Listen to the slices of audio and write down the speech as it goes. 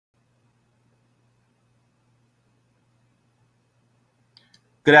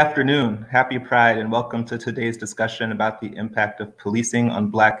Good afternoon, happy Pride, and welcome to today's discussion about the impact of policing on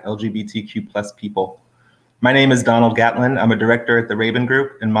Black LGBTQ+ people. My name is Donald Gatlin. I'm a director at the Raben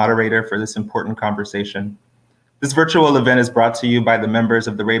Group and moderator for this important conversation. This virtual event is brought to you by the members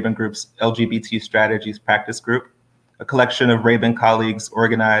of the Raben Group's LGBT Strategies Practice Group, a collection of Raben colleagues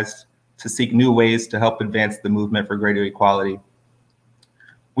organized to seek new ways to help advance the movement for greater equality.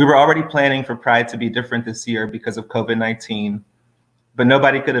 We were already planning for Pride to be different this year because of COVID-19, but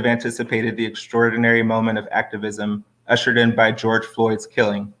nobody could have anticipated the extraordinary moment of activism ushered in by George Floyd's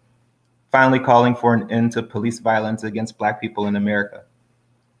killing, finally calling for an end to police violence against Black people in America.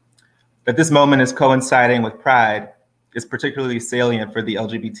 That this moment is coinciding with Pride is particularly salient for the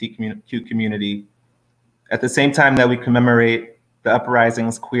LGBTQ community. At the same time that we commemorate the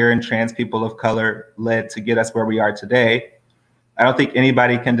uprisings queer and trans people of color led to get us where we are today, I don't think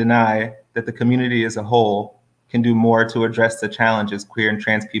anybody can deny that the community as a whole can do more to address the challenges queer and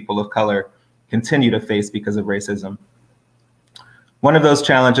trans people of color continue to face because of racism. One of those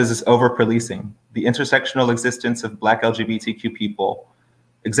challenges is over-policing. The intersectional existence of Black LGBTQ people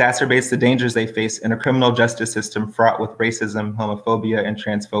exacerbates the dangers they face in a criminal justice system fraught with racism, homophobia, and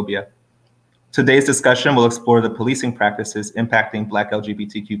transphobia. Today's discussion will explore the policing practices impacting Black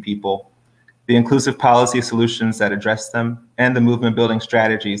LGBTQ people, the inclusive policy solutions that address them, and the movement-building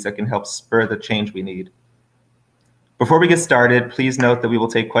strategies that can help spur the change we need. Before we get started, please note that we will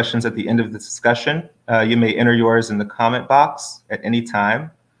take questions at the end of the discussion. You may enter yours in the comment box at any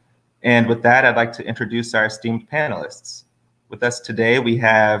time. And with that, I'd like to introduce our esteemed panelists. With us today, we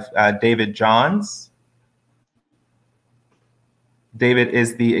have David Johns. David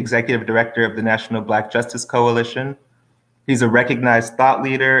is the Executive Director of the National Black Justice Coalition. He's a recognized thought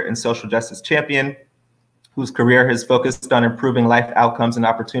leader and social justice champion whose career has focused on improving life outcomes and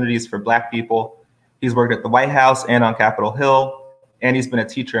opportunities for Black people. He's worked at the White House and on Capitol Hill, and he's been a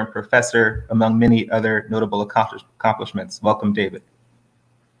teacher and professor, among many other notable accomplishments. Welcome, David.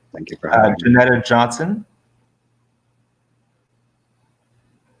 Thank you for having me. Janetta Johnson.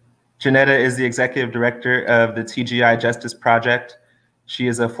 Janetta is the executive director of the TGI Justice Project. She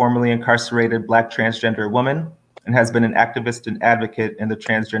is a formerly incarcerated Black transgender woman and has been an activist and advocate in the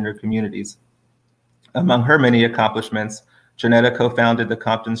transgender communities. Among her many accomplishments, Janetta co-founded the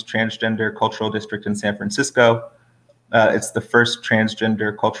Compton's Transgender Cultural District in San Francisco. It's the first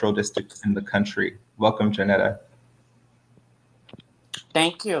transgender cultural district in the country. Welcome, Janetta.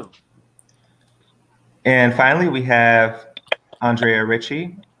 Thank you. And finally, we have Andrea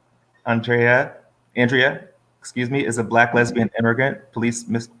Ritchie. Andrea, is a Black lesbian immigrant, police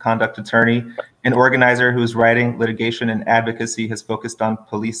misconduct attorney, and organizer whose writing, litigation, and advocacy has focused on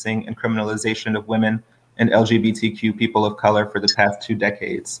policing and criminalization of women and LGBTQ people of color for the past 2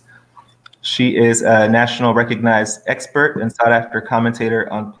 decades. She is a national recognized expert and sought after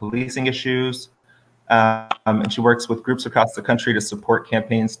commentator on policing issues. And she works with groups across the country to support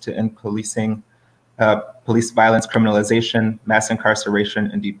campaigns to end policing, police violence, criminalization, mass incarceration,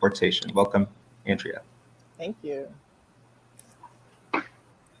 and deportation. Welcome, Andrea. Thank you.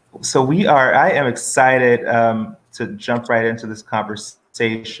 So I am excited to jump right into this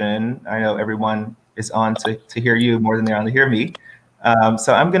conversation. I know everyone is on to hear you more than they're on to hear me.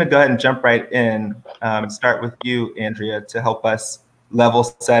 So I'm going to go ahead and jump right in and start with you, Andrea, to help us level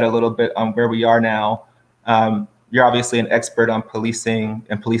set a little bit on where we are now. You're obviously an expert on policing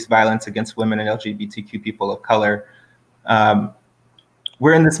and police violence against women and LGBTQ people of color.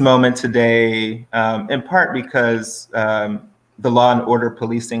 We're in this moment today in part because the law and order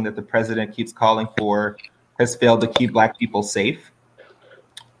policing that the president keeps calling for has failed to keep Black people safe.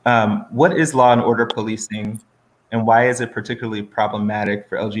 What is law and order policing, and why is it particularly problematic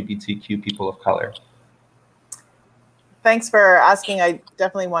for LGBTQ people of color? Thanks for asking. I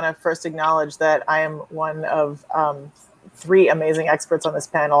definitely want to first acknowledge that I am one of 3 amazing experts on this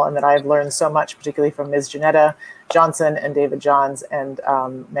panel, and that I've learned so much, particularly from Ms. Janetta Johnson and David Johns and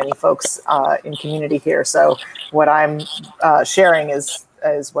many folks in community here. So what I'm sharing is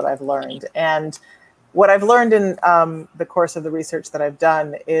what I've learned. And what I've learned in the course of the research that I've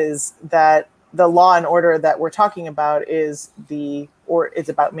done is that the law and order that we're talking about is using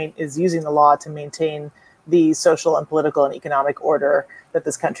the law to maintain the social and political and economic order that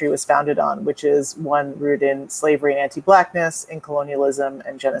this country was founded on, which is one rooted in slavery and anti-Blackness, in colonialism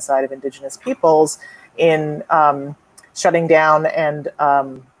and genocide of indigenous peoples, in shutting down and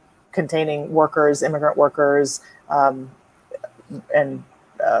containing workers, immigrant workers, and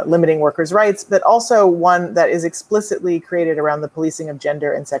limiting workers' rights, but also one that is explicitly created around the policing of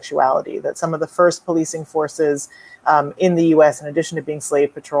gender and sexuality, that some of the first policing forces in the US, in addition to being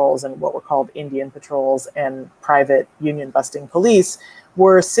slave patrols and what were called Indian patrols and private union busting police,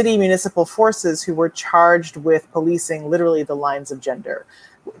 were city municipal forces who were charged with policing literally the lines of gender,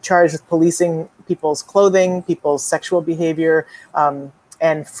 charged with policing people's clothing, people's sexual behavior,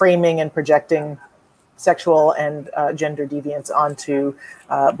 and framing and projecting sexual and gender deviance onto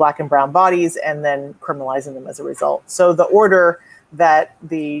Black and brown bodies, and then criminalizing them as a result. So the order that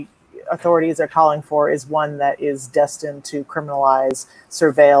the authorities are calling for is one that is destined to criminalize,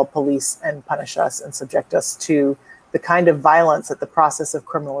 surveil, police, and punish us and subject us to the kind of violence that the process of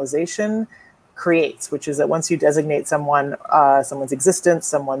criminalization creates, which is that once you designate someone, someone's existence,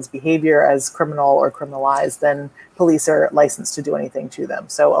 someone's behavior as criminal or criminalized, then police are licensed to do anything to them.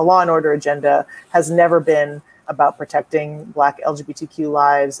 So a law and order agenda has never been about protecting Black LGBTQ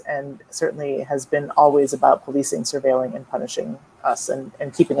lives, and certainly has been always about policing, surveilling, and punishing us and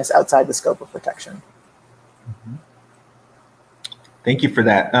keeping us outside the scope of protection. Mm-hmm. Thank you for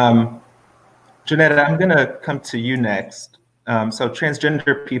that. Janetta, I'm gonna come to you next. So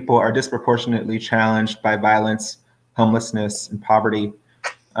transgender people are disproportionately challenged by violence, homelessness, and poverty.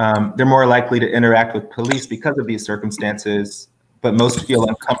 They're more likely to interact with police because of these circumstances, but most feel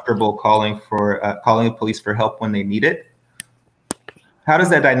uncomfortable calling the police for help when they need it. How does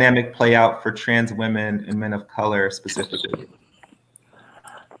that dynamic play out for trans women and men of color specifically?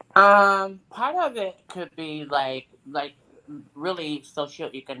 Part of it could be like really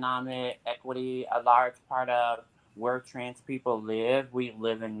socioeconomic equity. A large part of where trans people live, we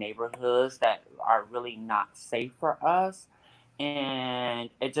live in neighborhoods that are really not safe for us. And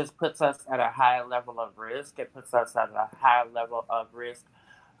it just puts us at a higher level of risk. It puts us at a higher level of risk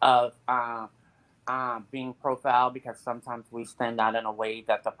of being profiled, because sometimes we stand out in a way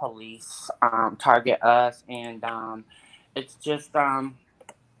that the police target us. And it's just,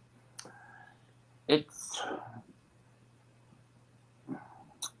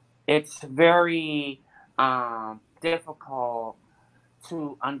 it's very difficult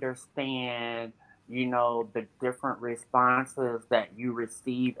to understand, you know, the different responses that you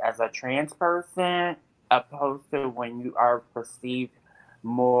receive as a trans person, opposed to when you are perceived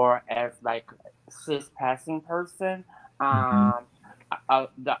more as like cis passing person. The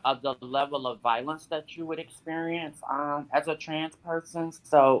level of violence that you would experience as a trans person.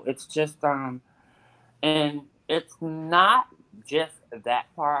 So it's just and it's not just that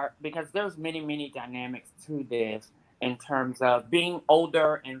part, because there's many dynamics to this, in terms of being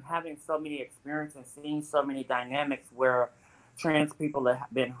older and having so many experiences, seeing so many dynamics where trans people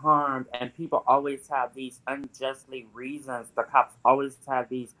have been harmed, and people always have these unjustly reasons. The cops always have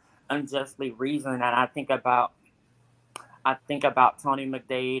these unjustly reasons, and I think about Tony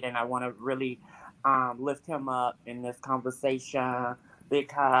McDade, and I want to really lift him up in this conversation,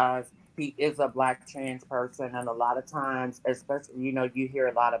 because he is a Black trans person, and a lot of times, especially, you know, you hear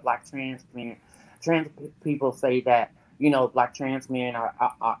a lot of Black trans people say that, you know, Black trans men are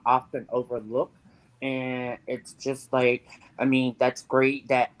often overlooked. And it's just like, I mean, that's great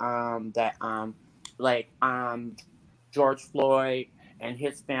that George Floyd and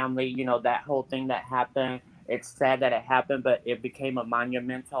his family, you know, that whole thing that happened, it's sad that it happened, but it became a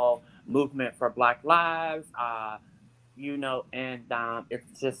monumental movement for Black lives, you know. And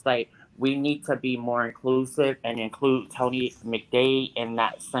it's just like, we need to be more inclusive and include Tony McDade in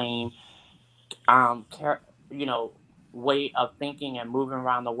that same you know, way of thinking and moving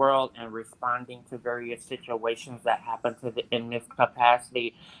around the world and responding to various situations that happen in this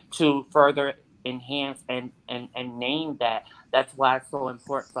capacity, to further enhance and name that. That's why it's so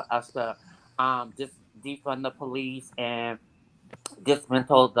important for us to just defund the police and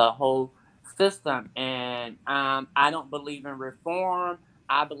dismantle the whole system. And I don't believe in reform.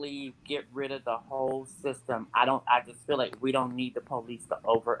 I believe get rid of the whole system. I just feel like we don't need the police to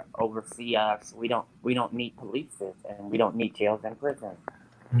oversee us. We don't need polices, and we don't need jails and prisons.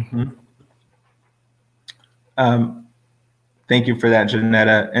 Mm-hmm. Thank you for that,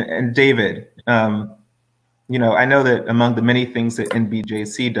 Janetta. And David, you know, I know that among the many things that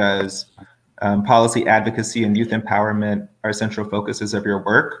NBJC does, policy advocacy and youth empowerment are central focuses of your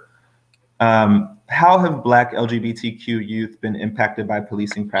work. How have Black LGBTQ youth been impacted by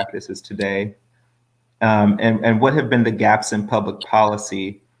policing practices today? And what have been the gaps in public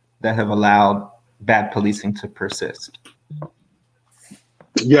policy that have allowed bad policing to persist?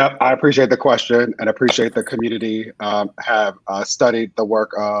 Yeah, I appreciate the question and appreciate the community have studied the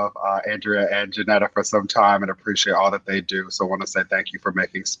work of Andrea and Janetta for some time and appreciate all that they do. So I want to say thank you for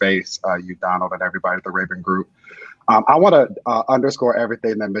making space, you, Donald, and everybody at the Raben Group. I want to underscore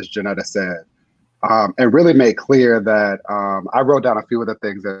everything that Ms. Janetta said and really make clear that I wrote down a few of the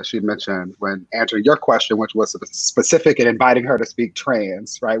things that she mentioned when answering your question, which was specific in inviting her to speak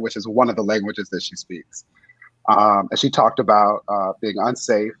trans, right, which is one of the languages that she speaks. And she talked about being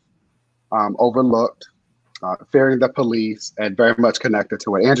unsafe, overlooked, fearing the police, and very much connected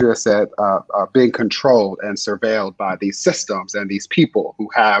to what Andrea said, being controlled and surveilled by these systems and these people who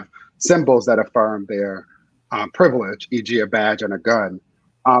have symbols that affirm their privilege, e.g. a badge and a gun.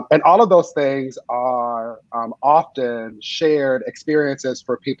 And all of those things are often shared experiences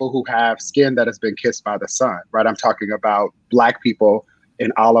for people who have skin that has been kissed by the sun, right? I'm talking about Black people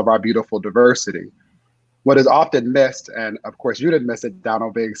in all of our beautiful diversity. What is often missed, and of course you didn't miss it,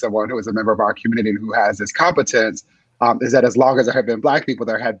 Donald, being someone who is a member of our community and who has this competence, is that as long as there have been Black people,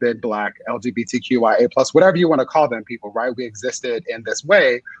 there have been Black LGBTQIA+, whatever you want to call them people, right? We existed in this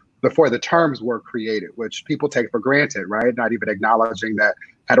way before the terms were created, which people take for granted, right? Not even acknowledging that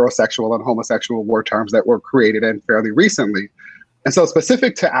heterosexual and homosexual were terms that were created and fairly recently. And so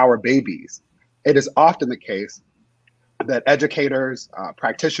specific to our babies, it is often the case that educators,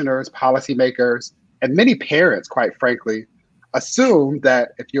 practitioners, policymakers, and many parents, quite frankly, assume that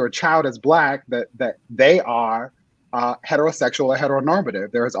if your child is Black, that they are heterosexual or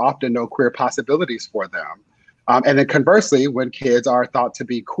heteronormative. There is often no queer possibilities for them. And then conversely, when kids are thought to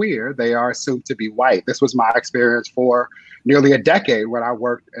be queer, they are assumed to be white. This was my experience for nearly a decade when I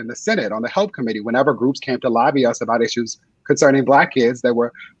worked in the Senate on the Help Committee. Whenever groups came to lobby us about issues concerning Black kids, there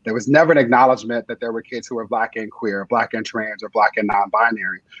was never an acknowledgement that there were kids who were Black and queer, Black and trans, or Black and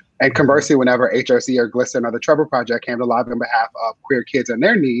non-binary. And conversely, whenever HRC or GLSEN or the Trevor Project came to lobby on behalf of queer kids and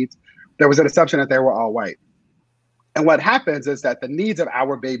their needs, there was an assumption that they were all white. And what happens is that the needs of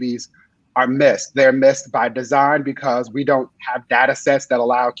our babies are missed. They're missed by design because we don't have data sets that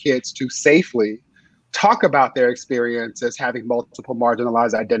allow kids to safely talk about their experiences having multiple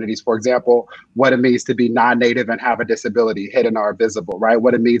marginalized identities. For example, what it means to be non-native and have a disability, hidden or visible, right?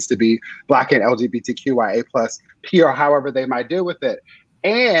 What it means to be Black and LGBTQIA+, P, or however they might deal with it.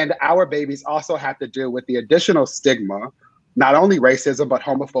 And our babies also have to deal with the additional stigma, not only racism, but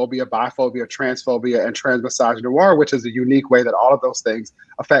homophobia, biphobia, transphobia, and transmisogyny, which is a unique way that all of those things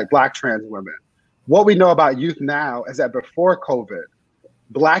affect Black trans women. What we know about youth now is that before COVID,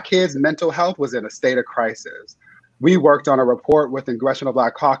 Black kids' mental health was in a state of crisis. We worked on a report with the Congressional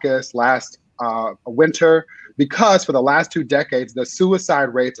Black Caucus last winter because for the last 2 decades, the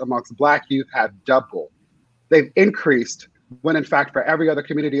suicide rates amongst Black youth have doubled. They've increased when in fact for every other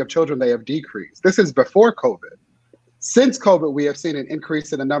community of children, they have decreased. This is before COVID. Since COVID, we have seen an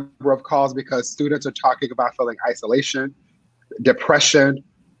increase in the number of calls because students are talking about feeling isolation, depression,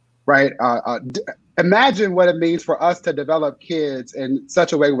 right? Imagine what it means for us to develop kids in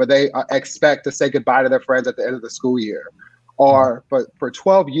such a way where they expect to say goodbye to their friends at the end of the school year. Or for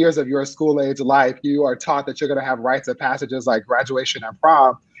 12 years of your school-age life, you are taught that you're going to have rites of passages like graduation and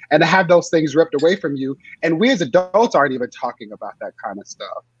prom, and to have those things ripped away from you. And we as adults aren't even talking about that kind of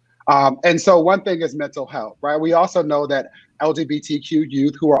stuff. And so one thing is mental health, right? We also know that LGBTQ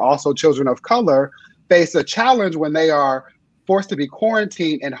youth who are also children of color face a challenge when they are forced to be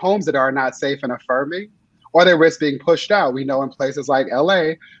quarantined in homes that are not safe and affirming, or they risk being pushed out. We know in places like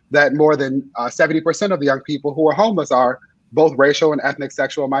LA that more than 70% of the young people who are homeless are both racial and ethnic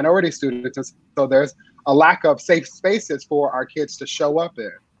sexual minority students. And so there's a lack of safe spaces for our kids to show up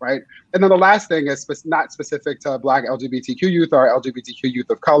in, right? And then the last thing is not specific to Black LGBTQ youth or LGBTQ youth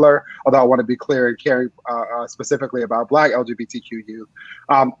of color, although I want to be clear in caring specifically about Black LGBTQ youth,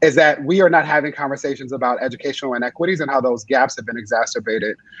 is that we are not having conversations about educational inequities and how those gaps have been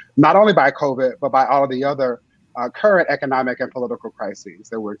exacerbated, not only by COVID, but by all of the other current economic and political crises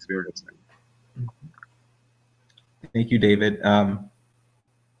that we're experiencing. Thank you, David.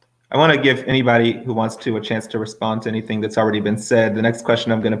 I want to give anybody who wants to a chance to respond to anything that's already been said. The next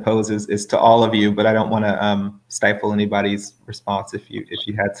question I'm going to pose is to all of you, but I don't want to stifle anybody's response if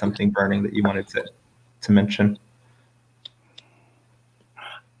you had something burning that you wanted to mention.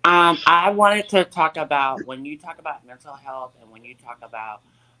 I wanted to talk about, when you talk about mental health and when you talk about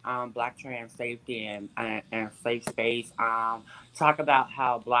Black trans safety and safe space, talk about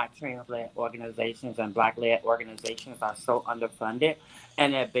how Black trans-led organizations and Black-led organizations are so underfunded,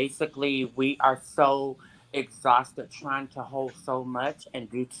 and that basically we are so exhausted trying to hold so much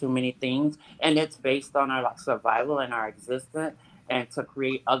and do too many things, and it's based on our survival and our existence, and to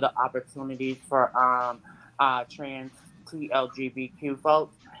create other opportunities for trans TLGBTQ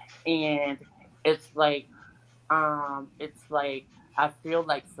folks, and it's like I feel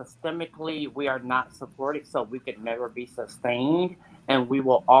like systemically we are not supported, so we could never be sustained, and we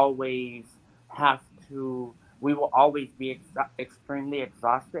will always have to. We will always be extremely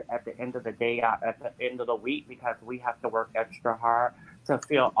exhausted at the end of the day, at the end of the week, because we have to work extra hard to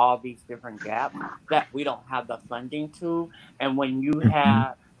fill all these different gaps that we don't have the funding to. And when you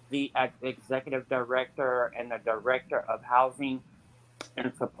have the executive director and the director of housing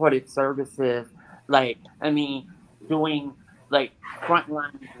and supported services, doing like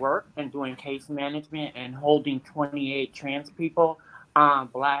frontline work and doing case management and holding 28 trans people,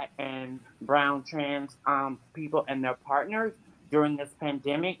 Black and brown trans people and their partners during this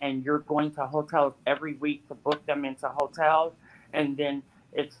pandemic, and you're going to hotels every week to book them into hotels, and then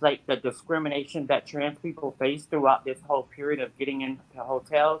it's like the discrimination that trans people face throughout this whole period of getting into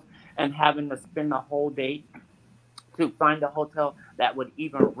hotels and having to spend the whole day to find a hotel that would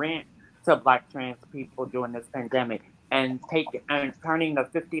even rent to Black trans people during this pandemic, and turning the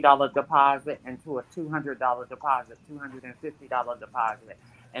 $50 deposit into a $200 deposit, $250 deposit,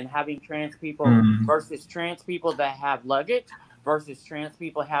 and having trans people versus trans people that have luggage versus trans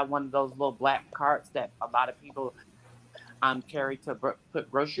people have one of those little black carts that a lot of people carry to put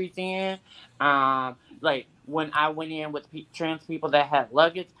groceries in. Like when I went in with trans people that had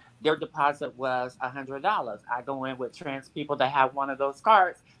luggage, their deposit was $100. I go in with trans people that have one of those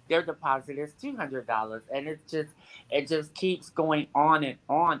carts, their deposit is $200, and it just keeps going on,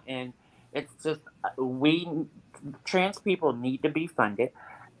 and it's just trans people need to be funded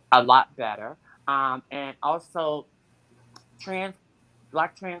a lot better, and also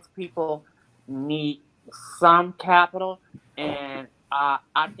Black trans people need some capital, and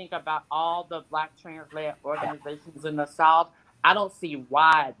I think about all the Black trans-led organizations in the South. I don't see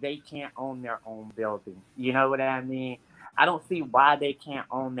why they can't own their own building. You know what I mean? I don't see why they can't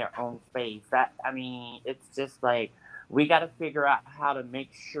own their own space. It's just like we got to figure out how to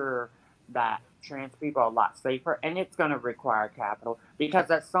make sure that trans people are a lot safer, and it's going to require capital,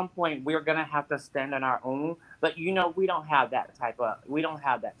 because at some point we're going to have to stand on our own. But we don't have that type of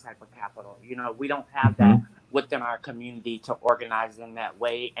capital. We don't have that within our community to organize in that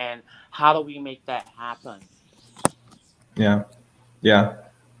way. And how do we make that happen? Yeah.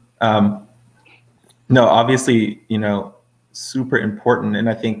 No, obviously, super important. And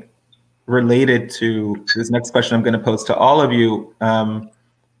I think related to this next question I'm going to pose to all of you,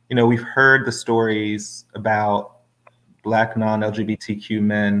 we've heard the stories about Black non-LGBTQ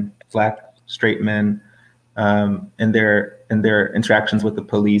men, Black straight men, and their interactions with the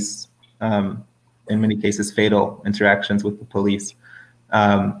police, in many cases fatal interactions with the police.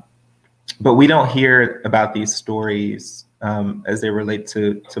 But we don't hear about these stories as they relate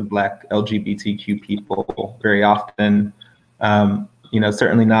to Black LGBTQ people very often.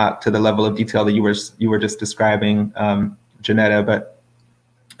 Certainly not to the level of detail that you were just describing, Janetta. But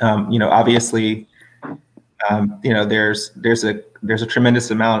obviously, there's a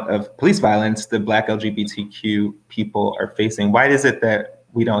tremendous amount of police violence that Black LGBTQ people are facing. Why is it that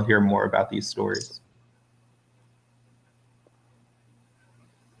we don't hear more about these stories?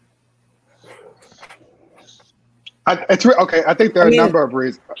 Okay. I think there are a number of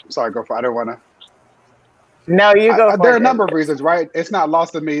reasons. Sorry, go for it. I don't want to. No, you go. There are a number of reasons, right? It's not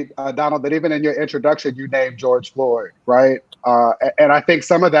lost to me, Donald, that even in your introduction, you named George Floyd, right? And I think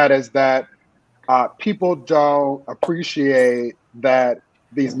some of that is that people don't appreciate that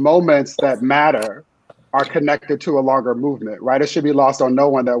these moments that matter are connected to a longer movement, right? It should be lost on no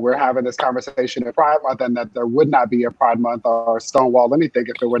one that we're having this conversation in Pride Month, and that there would not be a Pride Month or Stonewall anything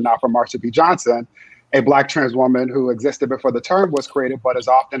if it were not for Marsha P. Johnson, a Black trans woman who existed before the term was created, but is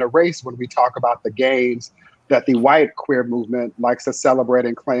often erased when we talk about the gains that the white queer movement likes to celebrate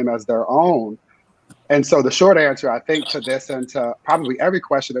and claim as their own. And so the short answer, I think, to this and to probably every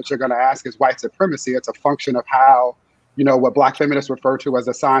question that you're going to ask is white supremacy. It's a function of how, what Black feminists refer to as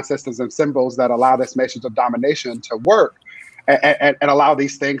the sign systems and symbols that allow this matrix of domination to work and allow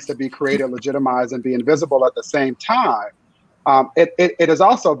these things to be created, legitimized, and be invisible at the same time. It is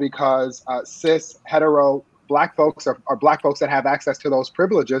also because cis, hetero Black folks or Black folks that have access to those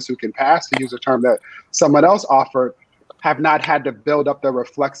privileges, who can pass, to use a term that someone else offered, have not had to build up the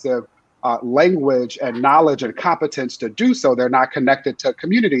reflexive language and knowledge and competence to do so. They're not connected to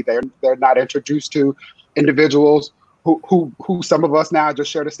community. They're not introduced to individuals who some of us now just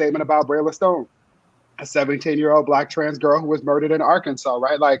shared a statement about Brayla Stone, a 17-year-old Black trans girl who was murdered in Arkansas,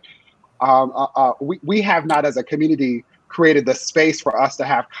 right? Like we have not as a community created the space for us to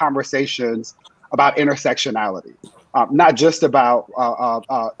have conversations about intersectionality. not just about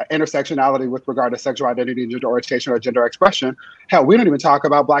intersectionality with regard to sexual identity, gender orientation, or gender expression. Hell, we don't even talk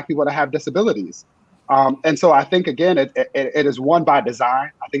about Black people that have disabilities. And so I think, again, it is one by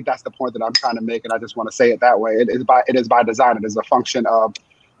design. I think that's the point that I'm trying to make, and I just want to say it that way. It is by design. It is a function of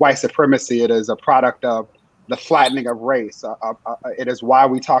white supremacy. It is a product of the flattening of race. It is why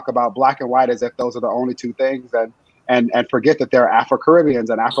we talk about Black and white as if those are the only two things, and forget that there are Afro-Caribbeans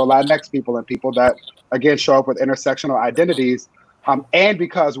and Afro-Latinx people and people that, again, show up with intersectional identities. And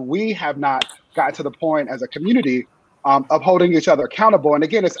because we have not gotten to the point as a community of holding each other accountable. And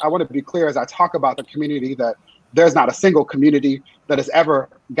again, I want to be clear as I talk about the community that there's not a single community that has ever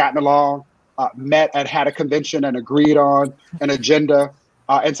gotten along, met and had a convention and agreed on an agenda.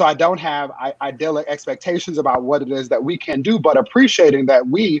 And so I don't have idyllic expectations about what it is that we can do, but appreciating that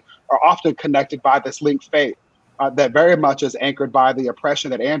we are often connected by this linked fate that very much is anchored by the oppression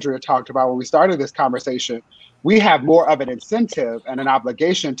that Andrea talked about when we started this conversation. We have more of an incentive and an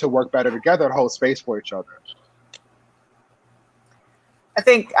obligation to work better together and hold space for each other. I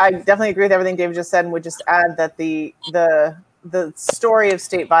think I definitely agree with everything David just said, and would just add that the story of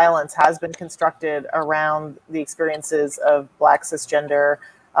state violence has been constructed around the experiences of Black cisgender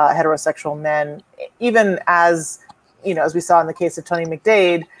heterosexual men, even as, you know, as we saw in the case of Tony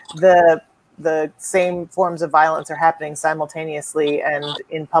McDade, the same forms of violence are happening simultaneously and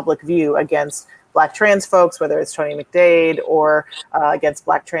in public view against Black trans folks, whether it's Tony McDade, or against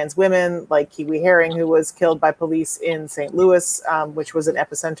Black trans women like Kiwi Haring, who was killed by police in St. Louis, which was an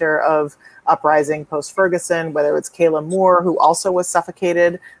epicenter of uprising post-Ferguson, whether it's Kayla Moore, who also was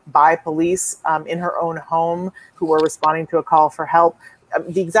suffocated by police in her own home, who were responding to a call for help.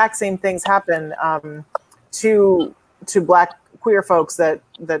 The exact same things happen to Black queer folks that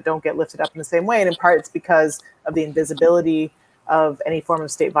don't get lifted up in the same way. And in part, it's because of the invisibility of any form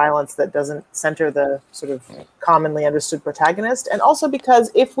of state violence that doesn't center the sort of commonly understood protagonist. And also because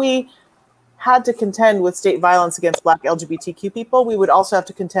if we had to contend with state violence against Black LGBTQ people, we would also have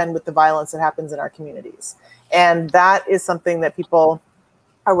to contend with the violence that happens in our communities. And that is something that people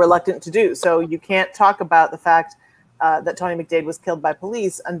are reluctant to do. So you can't talk about the fact that Tony McDade was killed by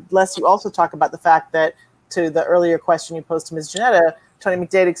police unless you also talk about the fact that, to the earlier question you posed to Ms. Janetta, Tony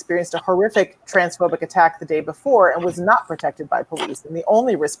McDade experienced a horrific transphobic attack the day before and was not protected by police. And the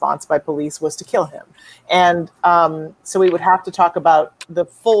only response by police was to kill him. And so we would have to talk about the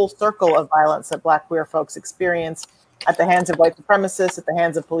full circle of violence that Black queer folks experience at the hands of white supremacists, at the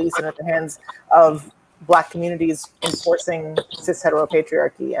hands of police, and at the hands of Black communities enforcing cis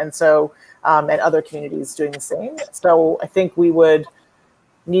heteropatriarchy. And so, and other communities doing the same. So I think we would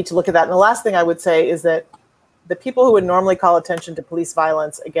need to look at that. And the last thing I would say is that the people who would normally call attention to police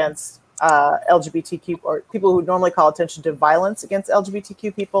violence against LGBTQ, or people who would normally call attention to violence against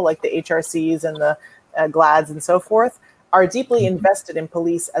LGBTQ people, like the HRCs and the GLADs and so forth, are deeply invested in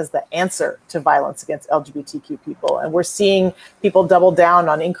police as the answer to violence against LGBTQ people. And we're seeing people double down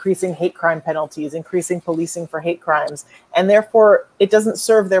on increasing hate crime penalties, increasing policing for hate crimes. And therefore, it doesn't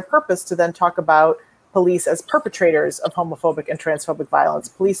serve their purpose to then talk about police as perpetrators of homophobic and transphobic violence,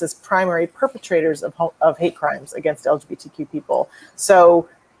 police as primary perpetrators of hate crimes against LGBTQ people. So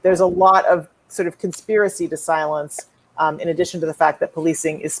there's a lot of sort of conspiracy to silence, in addition to the fact that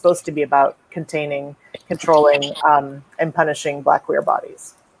policing is supposed to be about containing, controlling, and punishing Black queer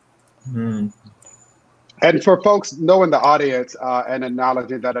bodies. Mm. And for folks knowing the audience and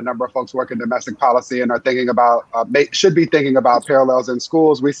acknowledging that a number of folks work in domestic policy and are thinking about, should be thinking about parallels in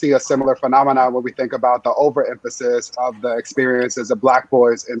schools, we see a similar phenomenon when we think about the overemphasis of the experiences of Black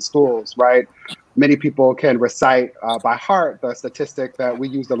boys in schools, right? Many people can recite by heart the statistic that we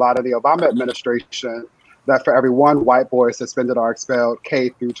used a lot of the Obama administration, that for every one white boy suspended or expelled K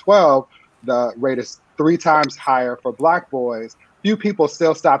through 12, the rate is 3 times higher for Black boys. Few people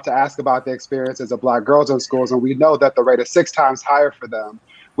still stop to ask about the experiences of Black girls in schools, and we know that the rate is 6 times higher for them.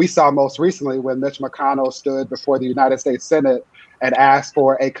 We saw most recently when Mitch McConnell stood before the United States Senate and asked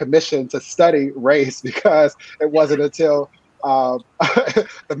for a commission to study race, because it wasn't until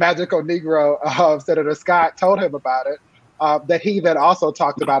the magical Negro of Senator Scott told him about it, that he then also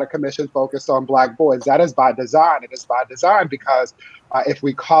talked about a commission focused on Black boys. That is by design. It is by design because if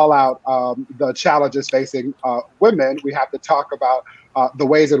we call out the challenges facing women, we have to talk about the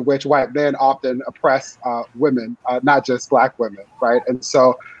ways in which white men often oppress women, not just Black women, right? And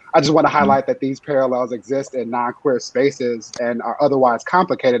so I just want to highlight that these parallels exist in non-queer spaces and are otherwise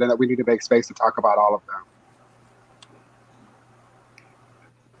complicated, and that we need to make space to talk about all of them.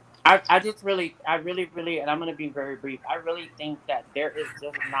 I really, and I'm going to be very brief. I really think that there is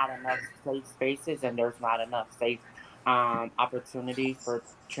just not enough safe spaces, and there's not enough safe opportunity for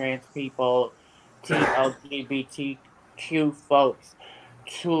trans people LGBTQ folks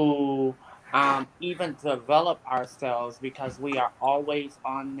to even develop ourselves, because we are always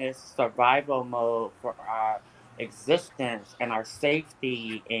on this survival mode for our existence and our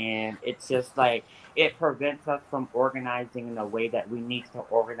safety, and it's just like it prevents us from organizing in the way that we need to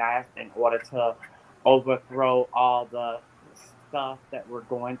organize in order to overthrow all the stuff that we're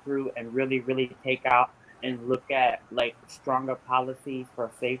going through and really take out and look at like stronger policies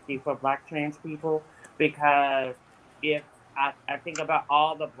for safety for Black trans people. Because if I think about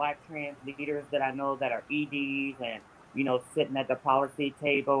all the Black trans leaders that I know that are EDs and, you know, sitting at the policy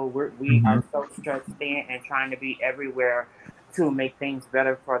table, we are so stretched thin and trying to be everywhere to make things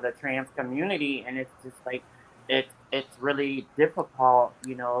better for the trans community. And it's just like, it's really difficult,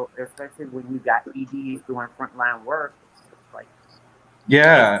 you know, especially when you got EDs doing frontline work. It's just like,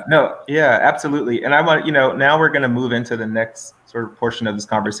 yeah, no, yeah, absolutely. And I want, you know, now we're going to move into the next sort of portion of this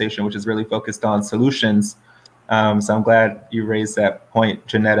conversation, which is really focused on solutions. So I'm glad you raised that point,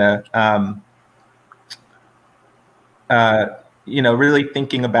 Janetta. You know, really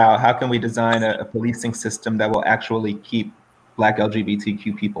thinking about how can we design a policing system that will actually keep Black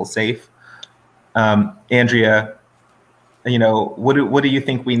LGBTQ people safe. Andrea, you know, what do you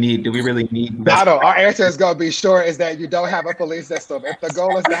think we need? Do we really need? Donald, our answer is going to be short, is that you don't have a police system. If the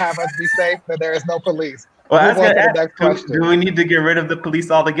goal is to have us be safe, then there is no police. Well, I was going to ask, do we need to get rid of the police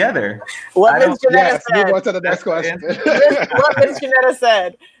altogether? What Ms. Janetta said. Move on to the next question. What Ms. Janetta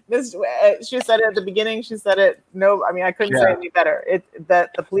said. She said it at the beginning. She said it. No, I mean, I couldn't say it any better.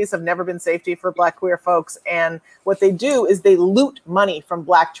 That the police have never been safety for Black queer folks. And what they do is they loot money from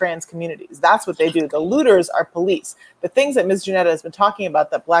Black trans communities. That's what they do. The looters are police. The things that Ms. Janetta has been talking about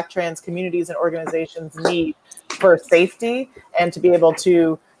that Black trans communities and organizations need for safety and to be able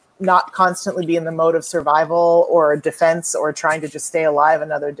to not constantly be in the mode of survival or defense or trying to just stay alive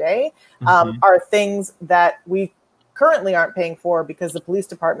another day, are things that we currently aren't paying for because the police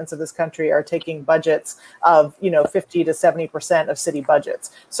departments of this country are taking budgets of, you know, 50 to 70% of city budgets.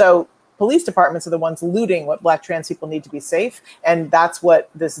 So police departments are the ones looting what Black trans people need to be safe. And that's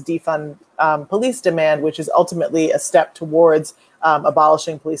what this defund police demand, which is ultimately a step towards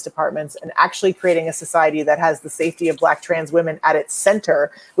abolishing police departments and actually creating a society that has the safety of Black trans women at its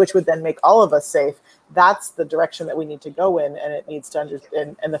center, which would then make all of us safe. That's the direction that we need to go in, and it needs to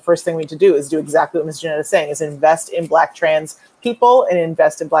understand. And the first thing we need to do is do exactly what Ms. Janetta is saying: is invest in Black trans people and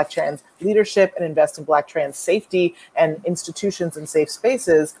invest in Black trans leadership and invest in Black trans safety and institutions and safe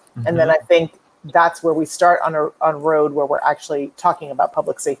spaces. And then I think that's where we start on a road where we're actually talking about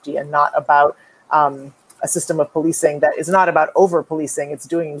public safety and not about a system of policing that is not about over-policing. It's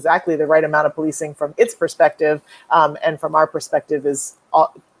doing exactly the right amount of policing from its perspective. And from our perspective is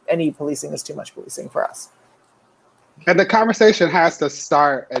any policing is too much policing for us. And the conversation has to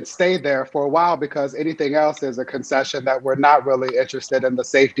start and stay there for a while, because anything else is a concession that we're not really interested in the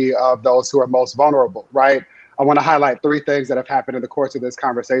safety of those who are most vulnerable, right? I want to highlight three things that have happened in the course of this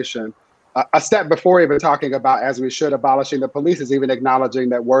conversation. A step before even talking about, as we should, abolishing the police, is even acknowledging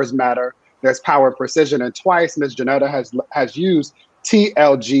that words matter. There's power and precision. And twice, Ms. Janetta has used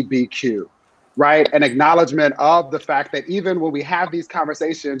TLGBTQ, right? An acknowledgement of the fact that even when we have these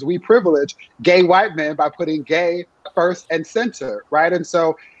conversations, we privilege gay white men by putting gay first and center, right? And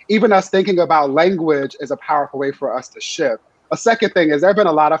so even us thinking about language is a powerful way for us to shift. A second thing is there have been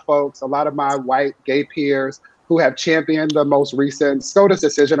a lot of folks, a lot of my white gay peers who have championed the most recent SCOTUS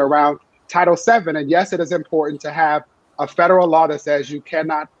decision around Title VII. And yes, it is important to have a federal law that says you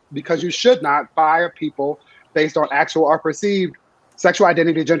cannot, because you should not fire people based on actual or perceived sexual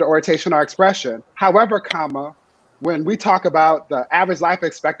identity, gender orientation, or expression. However, when we talk about the average life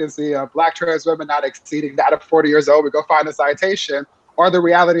expectancy of Black trans women not exceeding that of 40 years old, we go find a citation, or the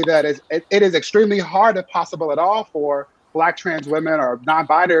reality that it is extremely hard, if possible at all, for Black trans women or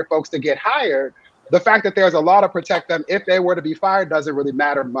non-binary folks to get hired. The fact that there's a law to protect them if they were to be fired doesn't really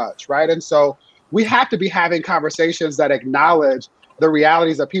matter much, right? And so we have to be having conversations that acknowledge the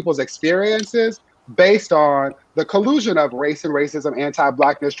realities of people's experiences based on the collusion of race and racism,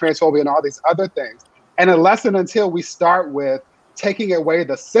 anti-Blackness, transphobia, and all these other things. And unless and until we start with taking away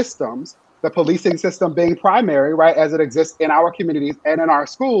the systems, the policing system being primary, right, as it exists in our communities and in our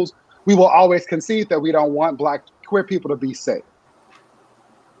schools, we will always concede that we don't want Black queer people to be safe.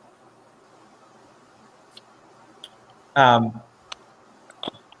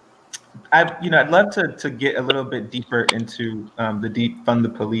 I'd love to get a little bit deeper into the defund the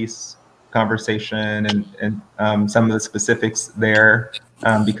police conversation and some of the specifics there,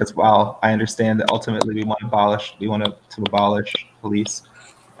 because while I understand that ultimately we want to abolish police,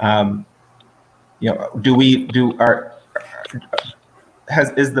 you know,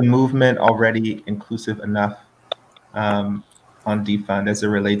 is the movement already inclusive enough on defund as it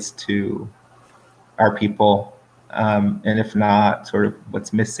relates to our people? And if not, sort of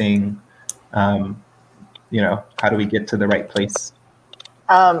what's missing? How do we get to the right place?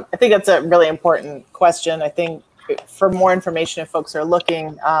 I think that's a really important question. I think for more information, if folks are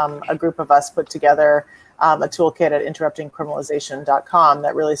looking, a group of us put together a toolkit at interruptingcriminalization.com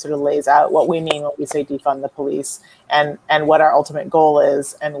that really sort of lays out what we mean when we say defund the police and what our ultimate goal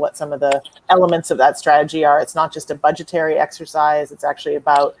is and what some of the elements of that strategy are. It's not just a budgetary exercise. It's actually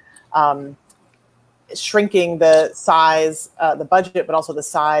about shrinking the size, the budget, but also the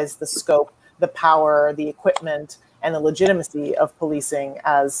size, the scope, the power, the equipment, and the legitimacy of policing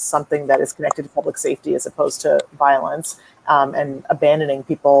as something that is connected to public safety as opposed to violence, and abandoning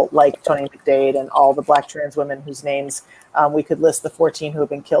people like Tony McDade and all the Black trans women whose names we could list, the 14 who have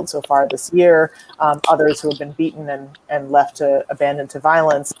been killed so far this year, others who have been beaten and left to abandoned to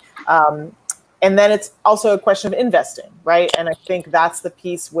violence. And then it's also a question of investing, right? And I think that's the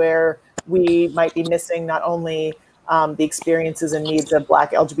piece where we might be missing not only the experiences and needs of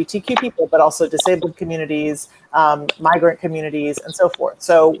Black LGBTQ people, but also disabled communities, migrant communities, and so forth.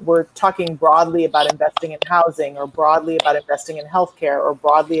 So we're talking broadly about investing in housing, or broadly about investing in healthcare, or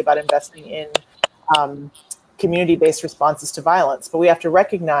broadly about investing in community-based responses to violence. But we have to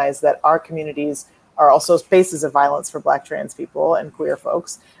recognize that our communities are also spaces of violence for Black trans people and queer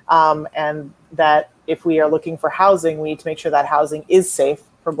folks, and that if we are looking for housing, we need to make sure that housing is safe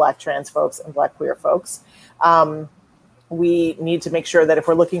for Black trans folks and Black queer folks. We need to make sure that if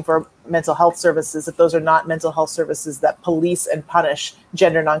we're looking for mental health services, that those are not mental health services that police and punish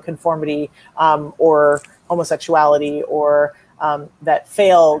gender nonconformity or homosexuality, or that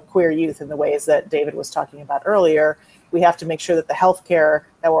fail queer youth in the ways that David was talking about earlier. We have to make sure that the healthcare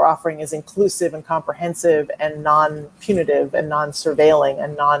that we're offering is inclusive and comprehensive and non-punitive and non-surveilling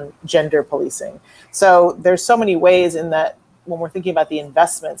and non-gender policing. So there's so many ways in that when we're thinking about the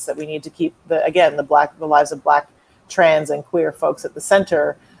investments that we need to keep the lives of Black trans and queer folks at the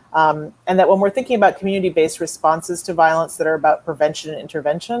center, and that when we're thinking about community-based responses to violence that are about prevention and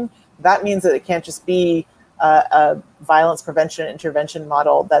intervention, that means that it can't just be a violence prevention and intervention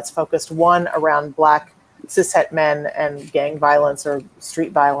model that's focused, one, around Black cishet men and gang violence or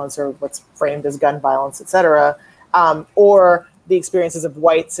street violence or what's framed as gun violence, et cetera, or the experiences of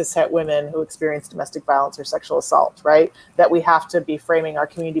white cishet women who experience domestic violence or sexual assault, right? That we have to be framing our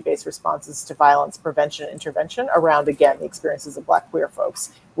community-based responses to violence prevention and intervention around, again, the experiences of Black queer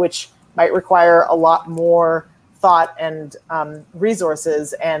folks, which might require a lot more thought and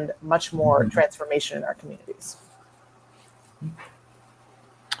resources and much more transformation in our communities.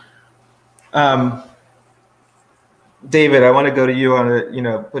 David, I want to go to you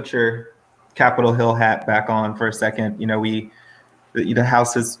on put your Capitol Hill hat back on for a second. The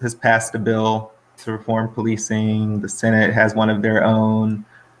House has passed a bill to reform policing. The Senate has one of their own.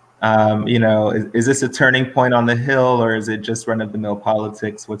 Is this a turning point on the Hill, or is it just run-of-the-mill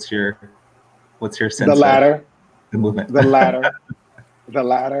politics? What's your sense? The latter. Of the movement. The latter. The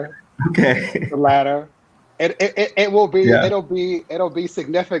latter. Okay. The latter. It will be. Yeah. It'll be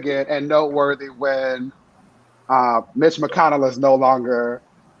significant and noteworthy when Mitch McConnell is no longer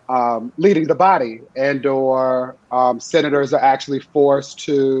leading the body, and/or senators are actually forced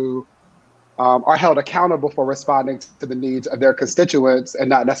to are held accountable for responding to the needs of their constituents and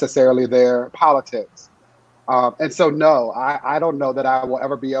not necessarily their politics. And so, no, I don't know that I will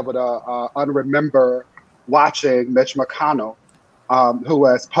ever be able to unremember watching Mitch McConnell, who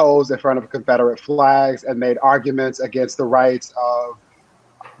has posed in front of Confederate flags and made arguments against the rights of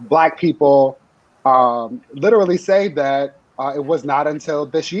Black people, literally say that it was not until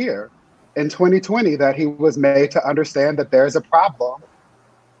this year, in 2020, that he was made to understand that there's a problem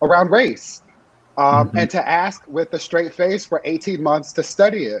around race, and to ask with a straight face for 18 months to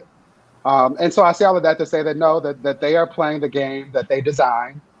study it. And so I say all of that to say that no, that they are playing the game that they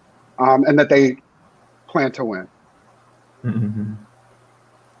designed, and that they plan to win.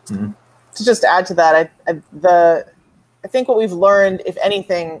 To just add to that, I think what we've learned, if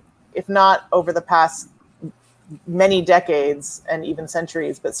anything, if not over the past many decades and even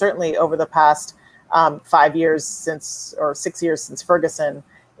centuries, but certainly over the past 5 years or 6 years since Ferguson,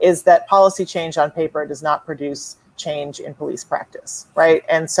 is that policy change on paper does not produce change in police practice, right?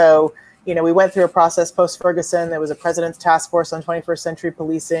 And so, we went through a process post-Ferguson. There was a President's Task Force on 21st Century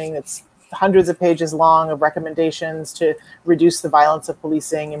Policing. It's hundreds of pages long of recommendations to reduce the violence of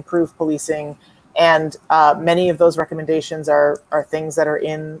policing, improve policing. And many of those recommendations are things that are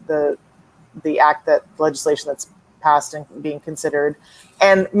in the legislation that's passed and being considered.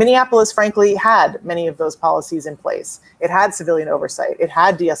 And Minneapolis, frankly, had many of those policies in place. It had civilian oversight. It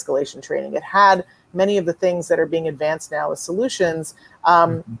had de-escalation training. It had many of the things that are being advanced now as solutions.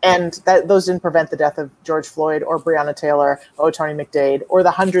 And those didn't prevent the death of George Floyd or Breonna Taylor or Tony McDade or the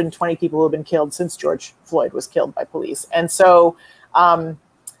 120 people who have been killed since George Floyd was killed by police. And so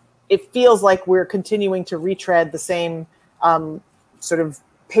it feels like we're continuing to retread the same sort of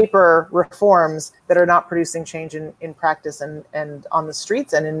paper reforms that are not producing change in practice and on the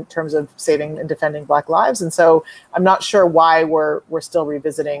streets and in terms of saving and defending Black lives. And so I'm not sure why we're still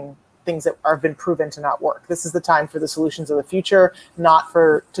revisiting things that have been proven to not work. This is the time for the solutions of the future, not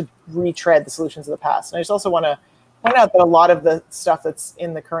to retread the solutions of the past. And I just also want to point out that a lot of the stuff that's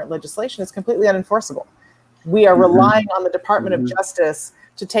in the current legislation is completely unenforceable. We are relying on the Department of Justice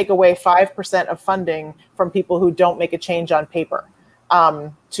to take away 5% of funding from people who don't make a change on paper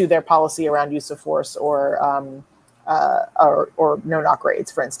to their policy around use of force or no-knock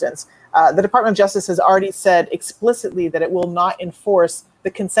raids, for instance. The Department of Justice has already said explicitly that it will not enforce the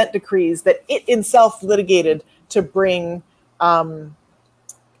consent decrees that it itself litigated to bring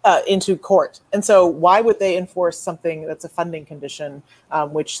into court. And so why would they enforce something that's a funding condition,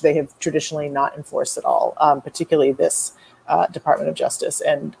 which they have traditionally not enforced at all, particularly this Department of Justice?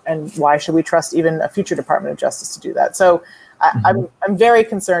 And why should we trust even a future Department of Justice to do that? So I'm very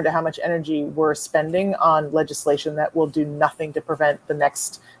concerned at how much energy we're spending on legislation that will do nothing to prevent the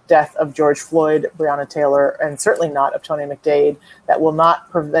next death of George Floyd, Breonna Taylor, and certainly not of Tony McDade, that will not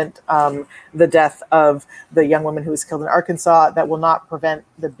prevent the death of the young woman who was killed in Arkansas, that will not prevent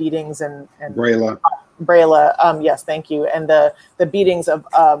the beatings and Brayla, yes, thank you, and the beatings of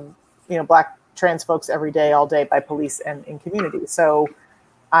Black trans folks every day, all day by police and in community. So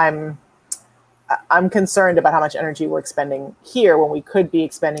I'm concerned about how much energy we're expending here when we could be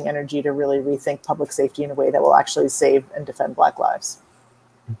expending energy to really rethink public safety in a way that will actually save and defend Black lives.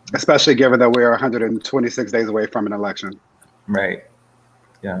 Especially given that we are 126 days away from an election. Right.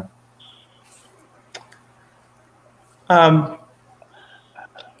 Yeah. Someone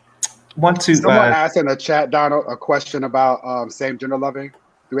asked in the chat, Donald, a question about same gender loving.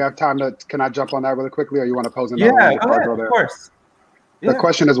 Do we have time can I jump on that really quickly, or you want to pose another one? Yeah, go ahead, of course. The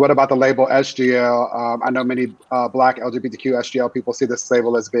question is, what about the label SGL? I know many Black LGBTQ SGL people see this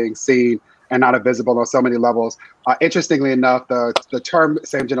label as being seen and not visible on so many levels. Interestingly enough, the term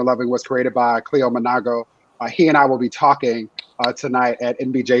same gender loving was created by Cleo Monago. He and I will be talking tonight at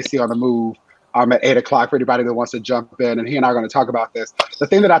NBJC on the Move at 8 o'clock for anybody that wants to jump in. And he and I are going to talk about this. The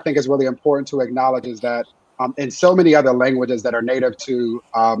thing that I think is really important to acknowledge is that in so many other languages that are native to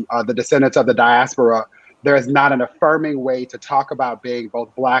the descendants of the diaspora, there is not an affirming way to talk about being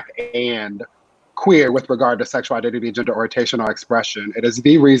both Black and queer with regard to sexual identity, gender orientation, or expression. It is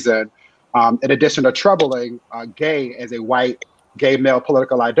the reason, in addition to troubling gay as a white gay male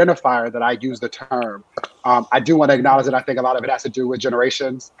political identifier, that I use the term. I do want to acknowledge that I think a lot of it has to do with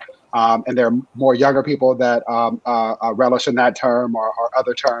generations, and there are more younger people that relish in that term or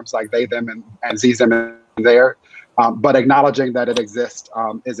other terms like they, them, and z's, them, and there. But acknowledging that it exists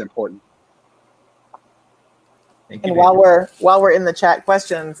is important. And while we're in the chat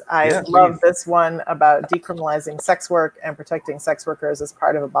questions, I love this one about decriminalizing sex work and protecting sex workers as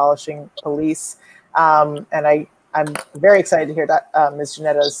part of abolishing police. And I'm very excited to hear that Ms.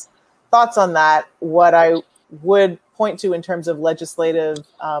 Janetta's thoughts on that. What I would point to in terms of legislative,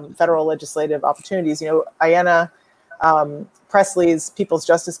 federal legislative opportunities, Ayanna Presley's People's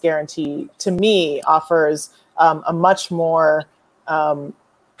Justice Guarantee, to me, offers a much more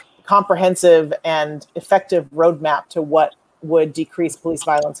comprehensive and effective roadmap to what would decrease police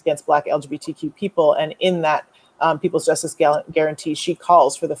violence against Black LGBTQ people. And in that People's Justice Guarantee, she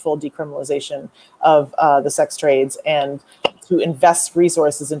calls for the full decriminalization of the sex trades and to invest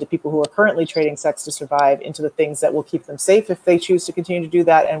resources into people who are currently trading sex to survive, into the things that will keep them safe if they choose to continue to do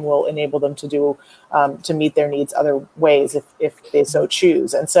that, and will enable them to do to meet their needs other ways if they so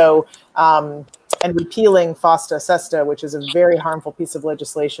choose. And so and repealing FOSTA SESTA, which is a very harmful piece of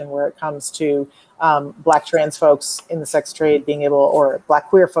legislation where it comes to Black trans folks in the sex trade being able, or Black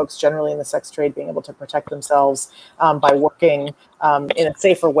queer folks generally in the sex trade being able to protect themselves by working in a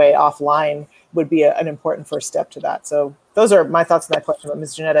safer way offline, would be an important first step to that. So those are my thoughts on that question. But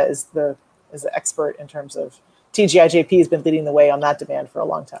Ms. Janetta is the expert in terms of TGIJP has been leading the way on that demand for a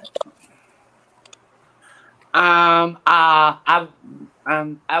long time. I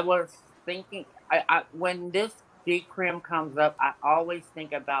was thinking, when this decrim comes up, I always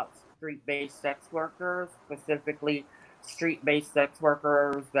think about street-based sex workers, specifically street-based sex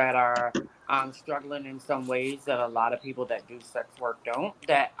workers that are struggling in some ways that a lot of people that do sex work don't.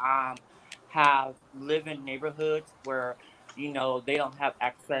 That live in neighborhoods where, you know, they don't have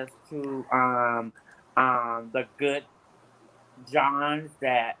access to the good Johns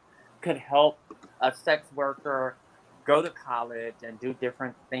that could help a sex worker go to college and do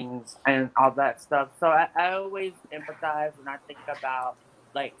different things and all that stuff. So I always empathize when I think about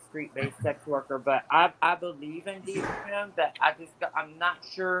like street-based sex worker, but I believe in DSM, that I'm not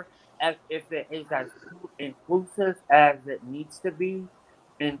sure if it is as inclusive as it needs to be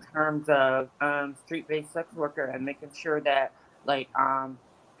in terms of street-based sex worker, and making sure that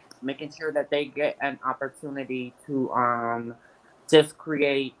they get an opportunity to just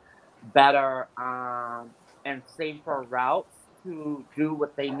create better and safer routes to do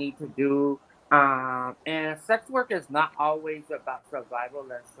what they need to do. And sex work is not always about survival.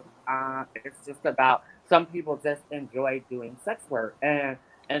 It's just about, some people just enjoy doing sex work, and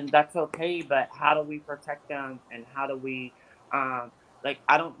that's okay. But how do we protect them, and how do we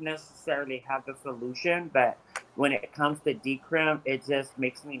I don't necessarily have the solution, but when it comes to decrim, it just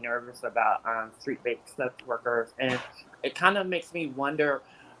makes me nervous about street-based sex workers, and it kind of makes me wonder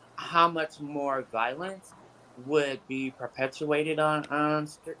how much more violence would be perpetuated on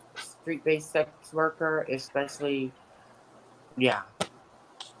street-based sex worker, especially, yeah.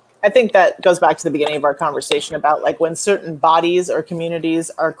 I think that goes back to the beginning of our conversation about like when certain bodies or communities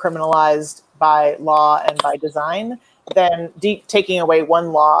are criminalized by law and by design, then taking away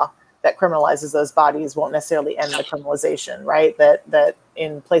one law that criminalizes those bodies won't necessarily end the criminalization, right? That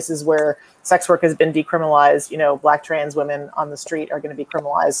in places where sex work has been decriminalized, you know, Black trans women on the street are going to be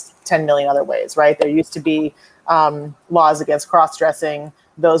criminalized 10 million other ways, right? There used to be laws against cross-dressing.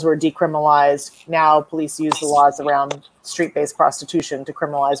 Those were decriminalized. Now police use the laws around street-based prostitution to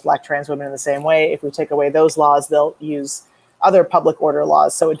criminalize Black trans women in the same way. If we take away those laws, they'll use other public order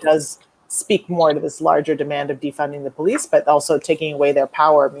laws. So it does speak more to this larger demand of defunding the police, but also taking away their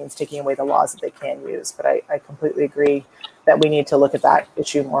power means taking away the laws that they can use. But I completely agree that we need to look at that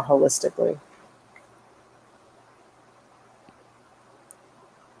issue more holistically.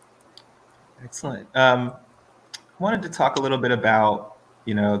 Excellent. I wanted to talk a little bit about,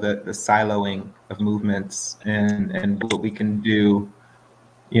 you know, the siloing of movements and what we can do,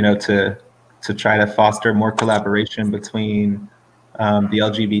 you know, to try to foster more collaboration between the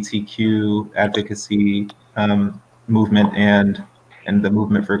LGBTQ advocacy movement and the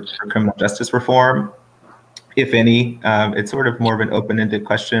movement for criminal justice reform, if any. It's sort of more of an open-ended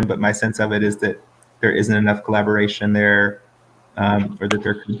question, but my sense of it is that there isn't enough collaboration there, or that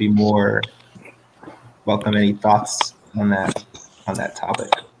there could be more. Welcome any thoughts on that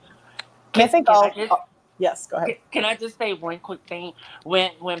topic. I think yes, go ahead. Can I just say one quick thing?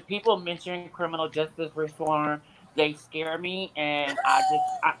 When people mention criminal justice reform, they scare me, and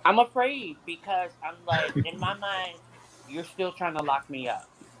I'm afraid, because I'm like, in my mind, you're still trying to lock me up.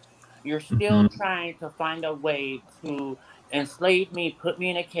 You're still trying to find a way to enslave me, put me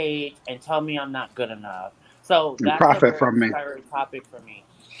in a cage, and tell me I'm not good enough. So that's a very scary topic for me.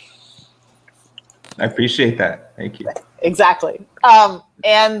 I appreciate that. Thank you. Exactly.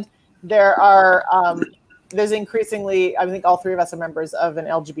 And there are, there's increasingly, I think all three of us are members of an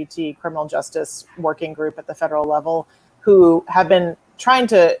LGBT criminal justice working group at the federal level who have been trying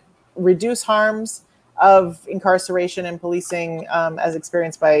to reduce harms of incarceration and policing as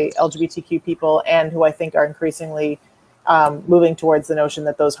experienced by LGBTQ people, and who I think are increasingly moving towards the notion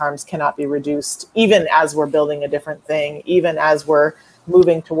that those harms cannot be reduced, even as we're building a different thing, even as we're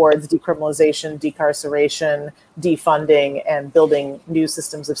moving towards decriminalization, decarceration, defunding, and building new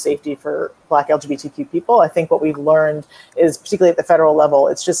systems of safety for Black LGBTQ people. I think what we've learned is, particularly at the federal level,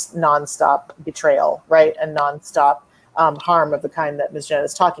 it's just nonstop betrayal, right? And nonstop harm of the kind that Ms. Janetta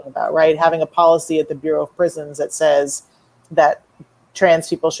is talking about, right? Having a policy at the Bureau of Prisons that says that trans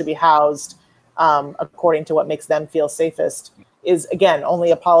people should be housed according to what makes them feel safest is, again, only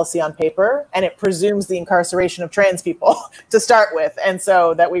a policy on paper, and it presumes the incarceration of trans people to start with. And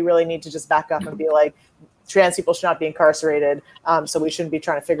so that we really need to just back up and be like, trans people should not be incarcerated, so we shouldn't be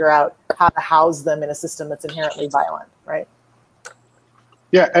trying to figure out how to house them in a system that's inherently violent, right?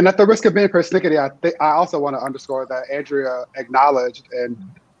 Yeah, and at the risk of being persnickety, I also want to underscore that Andrea acknowledged and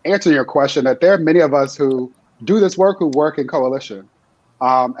answered your question that there are many of us who do this work who work in coalition.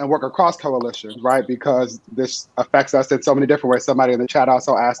 And work across coalitions, right? Because this affects us in so many different ways. Somebody in the chat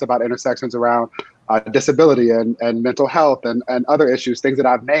also asked about intersections around disability and mental health and other issues, things that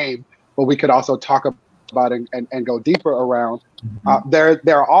I've named, but we could also talk about and go deeper around. There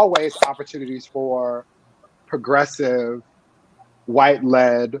are always opportunities for progressive,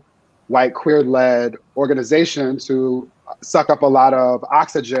 white-led, white queer-led organizations who suck up a lot of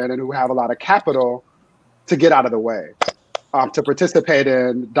oxygen and who have a lot of capital to get out of the way. to participate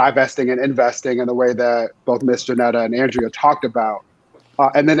in divesting and investing in the way that both Ms. Janetta and Andrea talked about.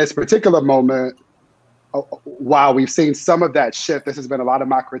 And then this particular moment, while we've seen some of that shift, this has been a lot of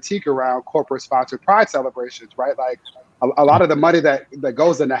my critique around corporate-sponsored pride celebrations, right? Like a lot of the money that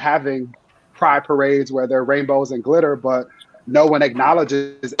goes into having pride parades where there are rainbows and glitter, but no one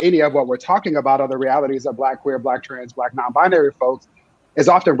acknowledges any of what we're talking about, or the realities of Black queer, Black trans, Black non-binary folks, is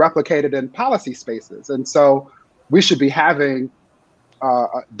often replicated in policy spaces. And so we should be having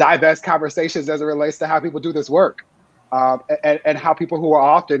diverse conversations as it relates to how people do this work. And how people who are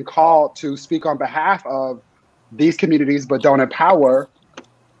often called to speak on behalf of these communities but don't empower,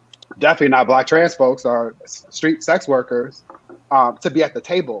 definitely not Black trans folks or street sex workers, to be at the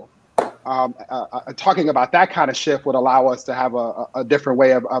table. Talking about that kind of shift would allow us to have a different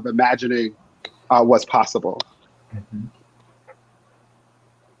way of imagining what's possible. Mm-hmm.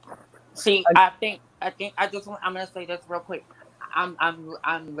 See, I'm gonna say this real quick.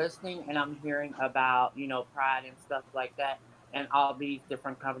 I'm listening and I'm hearing about, you know, pride and stuff like that, and all these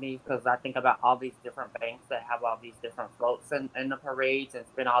different companies, because I think about all these different banks that have all these different floats in the parades and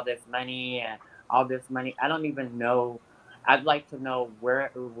spend all this money and all this money. I don't even know. I'd like to know where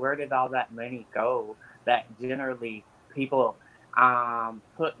did all that money go that generally people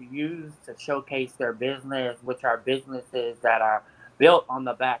use to showcase their business, which are businesses that are built on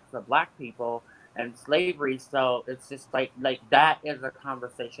the backs of Black people and slavery. So it's just like that is a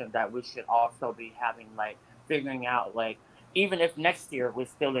conversation that we should also be having, like figuring out, like, even if next year we're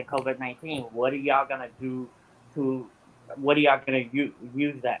still in COVID-19, what are y'all gonna do what are y'all gonna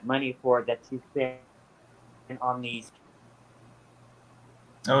use that money for that you spend on these?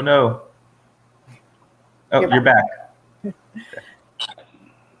 Oh no. Oh, you're back.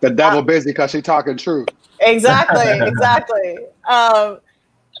 The devil busy because she's talking truth. Exactly.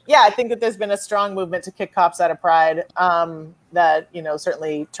 Yeah, I think that there's been a strong movement to kick cops out of Pride. That, you know,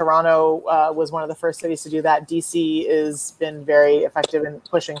 certainly Toronto was one of the first cities to do that. DC has been very effective in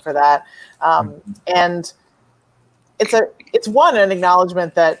pushing for that. And it's an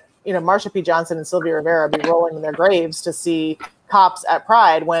acknowledgement that, you know, Marsha P. Johnson and Sylvia Rivera be rolling in their graves to see cops at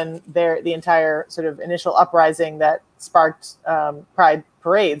Pride when the entire sort of initial uprising that sparked Pride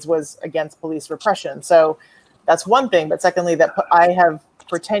parades was against police repression. So that's one thing. But secondly, that I have,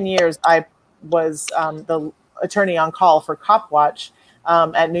 for 10 years, I was the attorney on call for Cop Watch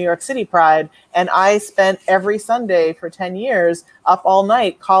at New York City Pride. And I spent every Sunday for 10 years up all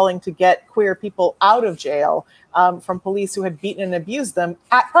night calling to get queer people out of jail from police who had beaten and abused them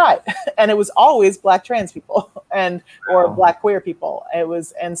at Pride. And it was always Black trans people or Black queer people.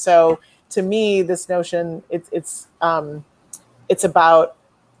 And so to me, this notion, it's about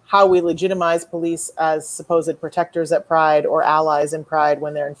how we legitimize police as supposed protectors at Pride or allies in Pride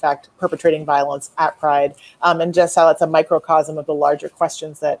when they're in fact perpetrating violence at Pride. And just how it's a microcosm of the larger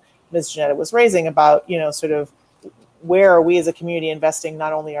questions that Ms. Janetta was raising about, you know, sort of where are we as a community investing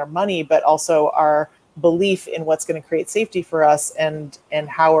not only our money, but also our belief in what's going to create safety for us, and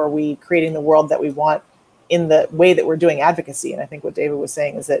how are we creating the world that we want in the way that we're doing advocacy. And I think what David was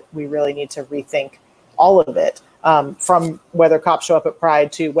saying is that we really need to rethink all of it. From whether cops show up at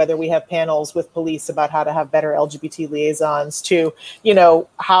Pride to whether we have panels with police about how to have better LGBT liaisons to, you know,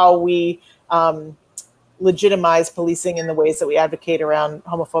 how we legitimize policing in the ways that we advocate around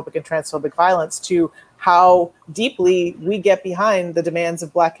homophobic and transphobic violence, to how deeply we get behind the demands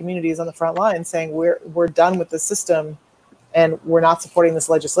of Black communities on the front line saying we're done with the system and we're not supporting this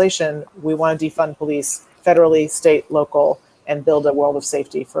legislation. We want to defund police federally, state, local, and build a world of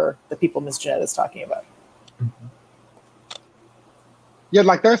safety for the people Ms. Janetta is talking about. Yeah,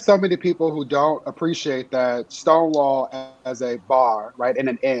 like there's so many people who don't appreciate that Stonewall as a bar, right, in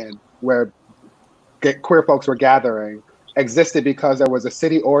an inn where queer folks were gathering existed because there was a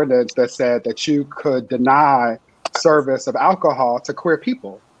city ordinance that said that you could deny service of alcohol to queer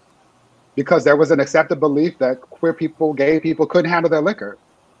people because there was an accepted belief that queer people, gay people couldn't handle their liquor.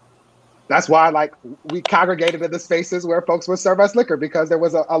 That's why, like, we congregated in the spaces where folks would serve us liquor because there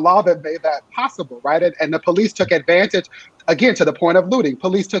was a law that made that possible, right? And the police took advantage, again, to the point of looting,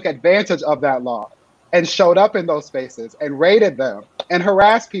 police took advantage of that law and showed up in those spaces and raided them and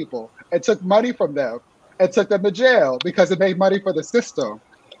harassed people and took money from them and took them to jail because it made money for the system.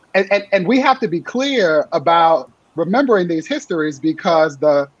 And we have to be clear about remembering these histories because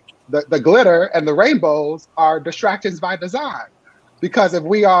the glitter and the rainbows are distractions by design. Because if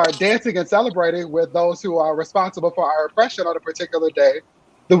we are dancing and celebrating with those who are responsible for our oppression on a particular day,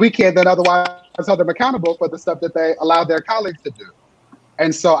 then we can't then otherwise hold them accountable for the stuff that they allowed their colleagues to do.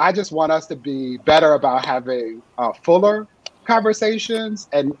 And so I just want us to be better about having fuller conversations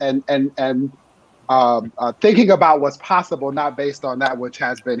and thinking about what's possible, not based on that which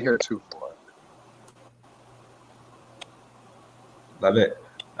has been heretofore. Love it.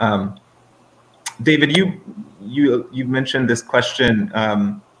 David, you mentioned this question.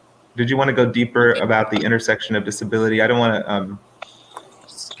 Did you want to go deeper about the intersection of disability? I don't want to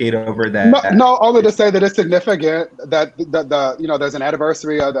skate over that. No, only to say that it's significant that there's an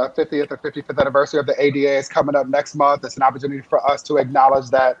anniversary of the 50th or 55th anniversary of the ADA is coming up next month. It's an opportunity for us to acknowledge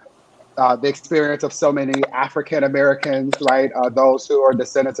that the experience of so many African Americans, right, those who are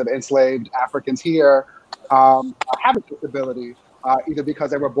descendants of enslaved Africans here, have a disability, either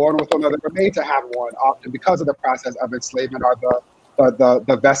because they were born with one or they were made to have one, often because of the process of enslavement or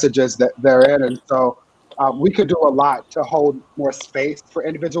the vestiges that they're in. And so we could do a lot to hold more space for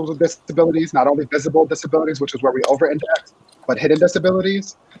individuals with disabilities, not only visible disabilities, which is where we over-index, but hidden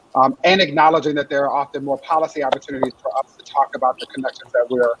disabilities, and acknowledging that there are often more policy opportunities for us to talk about the connections that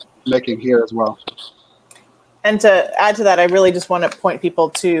we're making here as well. And to add to that, I really just want to point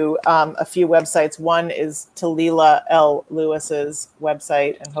people to a few websites. One is Talila L. Lewis's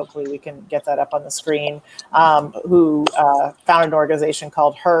website, and hopefully we can get that up on the screen, who founded an organization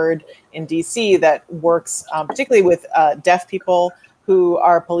called HERD in DC that works particularly with deaf people who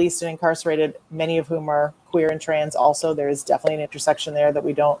are policed and incarcerated, many of whom are queer and trans also. There is definitely an intersection there that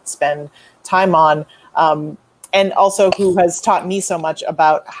we don't spend time on. And also who has taught me so much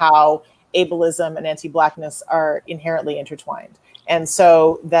about how ableism and anti-Blackness are inherently intertwined. And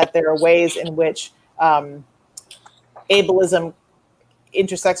so that there are ways in which ableism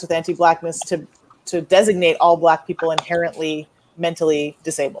intersects with anti-Blackness to designate all Black people inherently mentally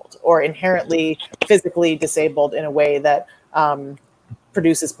disabled or inherently physically disabled in a way that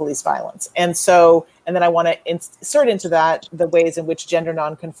produces police violence. And so, and then I want to insert into that the ways in which gender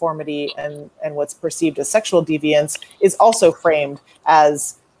nonconformity and what's perceived as sexual deviance is also framed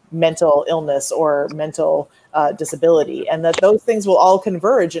as mental illness or mental disability, and that those things will all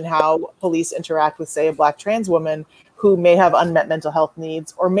converge in how police interact with, say, a Black trans woman who may have unmet mental health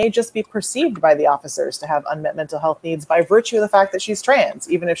needs or may just be perceived by the officers to have unmet mental health needs by virtue of the fact that she's trans,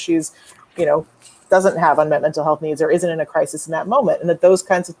 even if she's, doesn't have unmet mental health needs or isn't in a crisis in that moment. And that those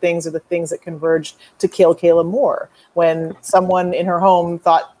kinds of things are the things that converge to kill Kayla Moore. When someone in her home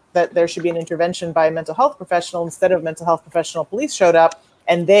thought that there should be an intervention by a mental health professional, instead of a mental health professional, police showed up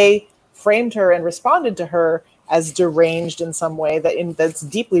and they framed her and responded to her as deranged in some way that's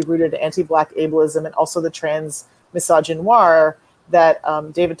deeply rooted in anti-Black ableism and also the trans misogynoir that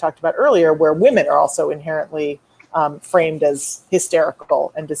David talked about earlier, where women are also inherently framed as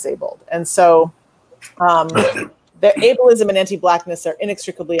hysterical and disabled. And so the ableism and anti-Blackness are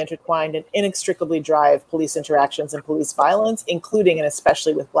inextricably intertwined and inextricably drive police interactions and police violence, including and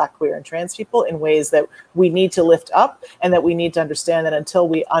especially with Black, queer, and trans people, in ways that we need to lift up and that we need to understand that until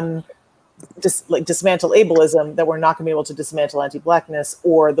we dismantle ableism, that we're not going to be able to dismantle anti-Blackness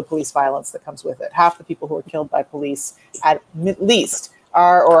or the police violence that comes with it. Half the people who are killed by police at least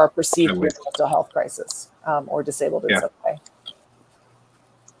are perceived with a mental health crisis or disabled in some way.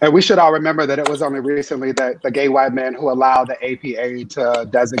 And we should all remember that it was only recently that the gay white men who allowed the APA to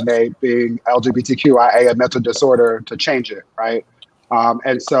designate being LGBTQIA a mental disorder to change it, right?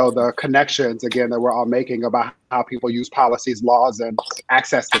 And so the connections, again, that we're all making about how people use policies, laws, and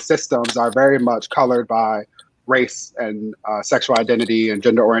access to systems are very much colored by race and sexual identity and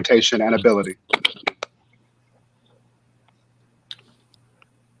gender orientation and ability.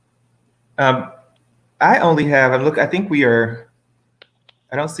 I only have, I think we are,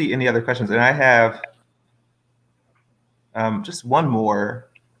 I don't see any other questions. And I have just one more,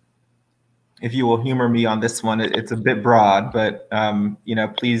 if you will humor me on this one. It's a bit broad, but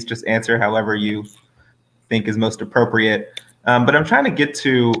please just answer however you think is most appropriate. But I'm trying to get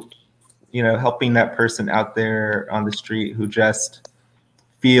to, helping that person out there on the street who just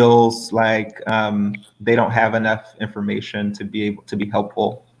feels like they don't have enough information to be able to be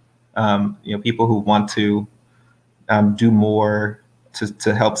helpful. People who want to do more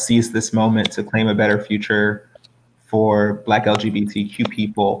to help seize this moment to claim a better future for Black LGBTQ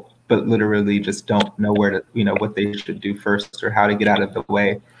people, but literally just don't know where to, what they should do first or how to get out of the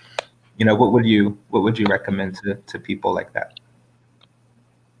way. What would you recommend to people like that?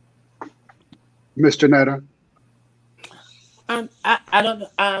 Ms. Janetta? I don't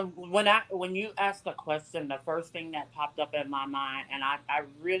when you asked the question, the first thing that popped up in my mind, and I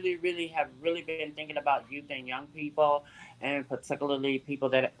really have been thinking about youth and young people, and particularly people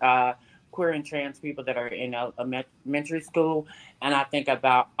that queer and trans people that are in elementary school, and I think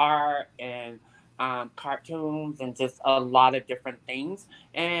about art and cartoons and just a lot of different things.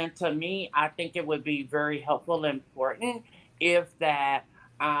 And to me, I think it would be very helpful and important if that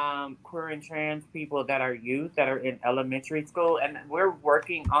queer and trans people that are youth that are in elementary school, and we're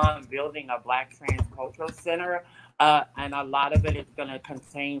working on building a Black Trans Cultural Center, and a lot of it is going to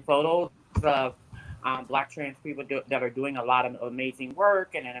contain photos of Black trans people that are doing a lot of amazing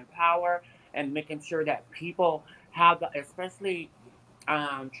work and empower and making sure that people have, especially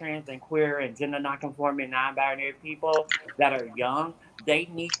trans and queer and gender nonconforming, non-binary people that are young, they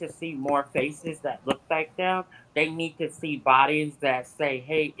need to see more faces that look like them. They need to see bodies that say,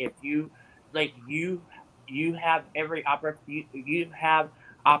 "Hey, if you like you have every opportunity, you have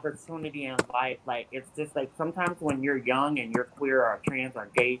opportunity in life." Like, it's just like sometimes when you're young and you're queer or trans or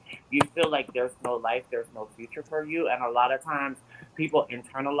gay, you feel like there's no life, there's no future for you, and a lot of times people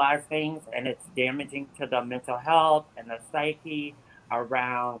internalize things, and it's damaging to the mental health and the psyche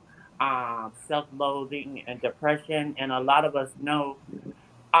around self-loathing and depression. And a lot of us know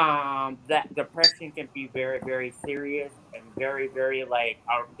that depression can be very, very serious and very, very like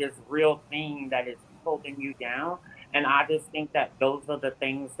this real thing that is holding you down. And I just think that those are the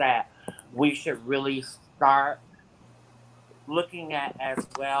things that we should really start looking at, as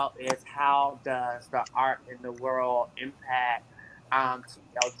well as how does the art in the world impact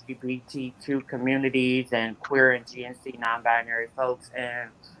LGBTQ communities and queer and GNC non-binary folks. And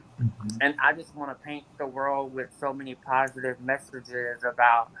I just want to paint the world with so many positive messages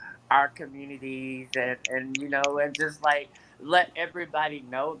about our communities and you know, and just like let everybody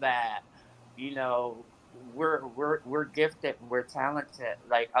know that, you know, we're gifted, we're talented.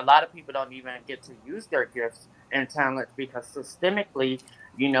 Like, a lot of people don't even get to use their gifts and talents because systemically,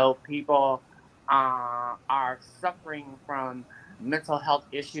 you know, people are suffering from mental health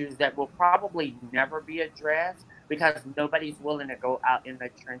issues that will probably never be addressed because nobody's willing to go out in the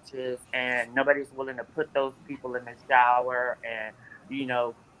trenches and nobody's willing to put those people in the shower and, you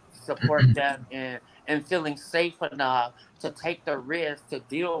know, support them in feeling safe enough to take the risk to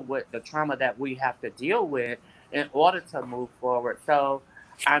deal with the trauma that we have to deal with in order to move forward. So,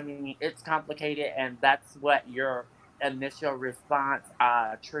 I mean, it's complicated, and that's what your initial response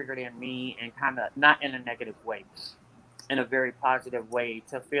triggered in me, and kind of not in a negative way, in a very positive way,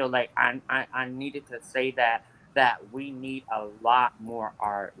 to feel like I needed to say that we need a lot more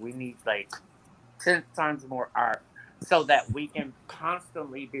art. We need like 10 times more art so that we can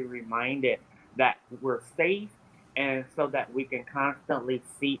constantly be reminded that we're safe, and so that we can constantly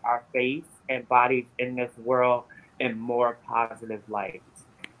see our face and bodies in this world in more positive light.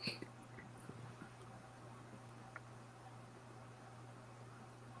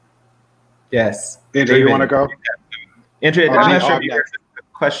 Yes. Andrew, you want to go? Andrea, I'm not sure if you heard the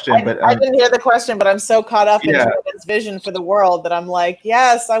question, but I didn't hear the question, but I'm so caught up in Jordan's vision for the world that I'm like,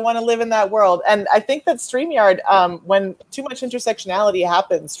 yes, I want to live in that world. And I think that StreamYard, when too much intersectionality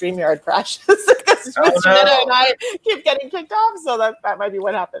happens, StreamYard crashes because Janetta and I keep getting kicked off. So that might be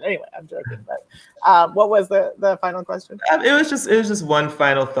what happened. Anyway, I'm joking. But what was the final question? It was just one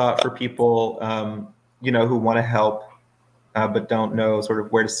final thought for people, you know, who want to help, but don't know sort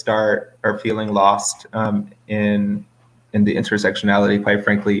of where to start, or feeling lost in the intersectionality, quite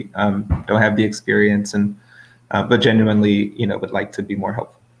frankly, don't have the experience, and but genuinely, you know, would like to be more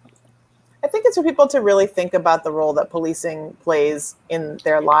helpful. I think it's for people to really think about the role that policing plays in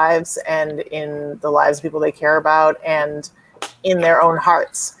their lives and in the lives of people they care about and in their own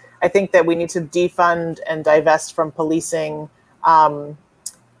hearts. I think that we need to defund and divest from policing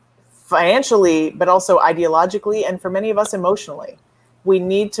financially, but also ideologically, and for many of us emotionally. We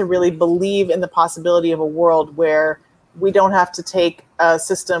need to really believe in the possibility of a world where we don't have to take a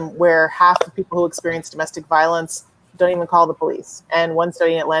system where half the people who experience domestic violence don't even call the police. And one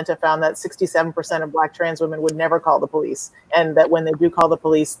study in Atlanta found that 67% of Black trans women would never call the police. And that when they do call the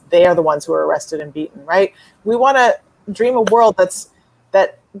police, they are the ones who are arrested and beaten, right? We want to dream a world that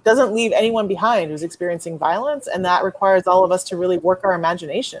doesn't leave anyone behind who's experiencing violence. And that requires all of us to really work our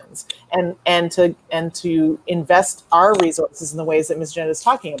imaginations and to invest our resources in the ways that Ms. Janetta is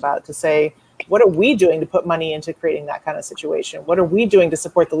talking about, to say, what are we doing to put money into creating that kind of situation? What are we doing to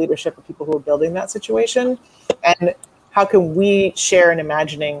support the leadership of people who are building that situation? And how can we share in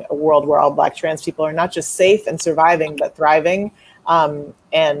imagining a world where all Black trans people are not just safe and surviving, but thriving, and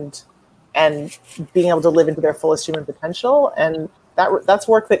being able to live into their fullest human potential? And that's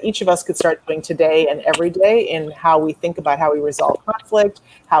work that each of us could start doing today and every day, in how we think about how we resolve conflict,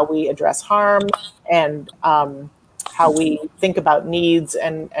 how we address harm, and how we think about needs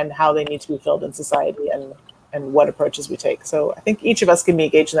and how they need to be filled in society, and what approaches we take. So I think each of us can be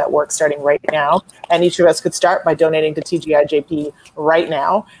engaged in that work starting right now. And each of us could start by donating to TGIJP right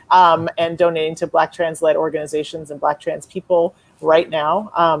now, and donating to Black trans-led organizations and Black trans people right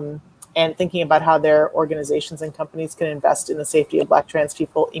now. and thinking about how their organizations and companies can invest in the safety of Black trans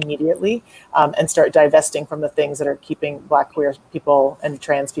people immediately, and start divesting from the things that are keeping Black queer people and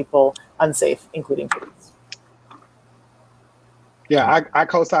trans people unsafe, including police. Yeah, I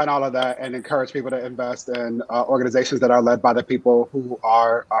co-sign all of that and encourage people to invest in organizations that are led by the people who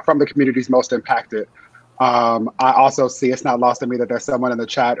are from the communities most impacted. I also see, it's not lost on me that there's someone in the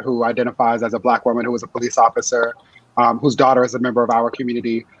chat who identifies as a Black woman who was a police officer, whose daughter is a member of our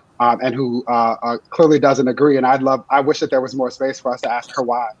community, and who clearly doesn't agree. And I wish that there was more space for us to ask her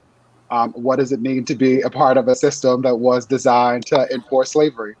why. What does it mean to be a part of a system that was designed to enforce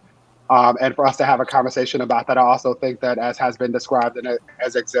slavery? And for us to have a conversation about that. I also think that, as has been described and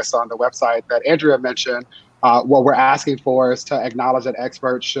as exists on the website that Andrea mentioned, what we're asking for is to acknowledge that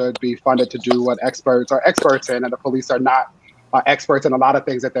experts should be funded to do what experts are experts in, and the police are not experts in a lot of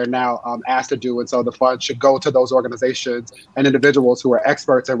things that they're now asked to do. And so the funds should go to those organizations and individuals who are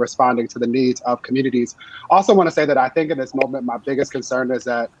experts in responding to the needs of communities. Also want to say that I think in this moment, my biggest concern is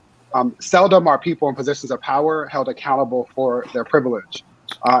that seldom are people in positions of power held accountable for their privilege.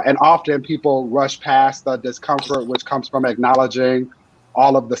 And often people rush past the discomfort which comes from acknowledging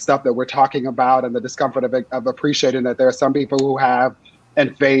all of the stuff that we're talking about, and the discomfort of appreciating that there are some people who have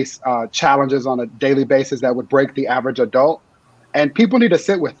and face challenges on a daily basis that would break the average adult. And people need to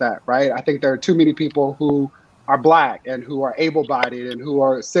sit with that, right? I think there are too many people who are Black and who are able-bodied and who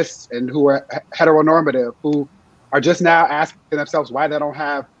are cis and who are heteronormative, who are just now asking themselves why they don't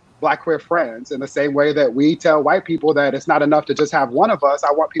have Black queer friends, in the same way that we tell white people that it's not enough to just have one of us.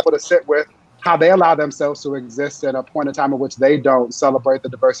 I want people to sit with how they allow themselves to exist in a point in time in which they don't celebrate the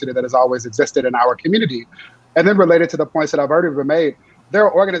diversity that has always existed in our community. And then related to the points that I've already made, there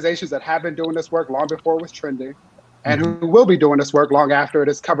are organizations that have been doing this work long before it was trending, and who will be doing this work long after it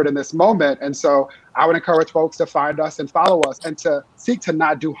is covered in this moment. And so I would encourage folks to find us and follow us, and to seek to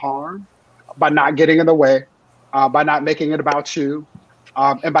not do harm by not getting in the way, by not making it about you,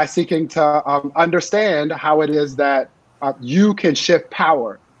 and by seeking to understand how it is that you can shift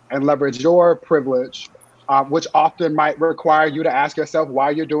power and leverage your privilege, which often might require you to ask yourself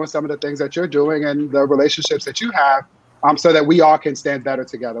why you're doing some of the things that you're doing and the relationships that you have, so that we all can stand better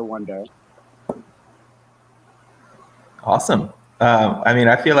together one day. Awesome. I mean,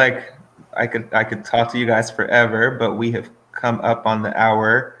 I feel like I could talk to you guys forever, but we have come up on the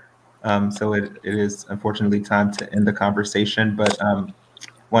hour. So it is unfortunately time to end the conversation, but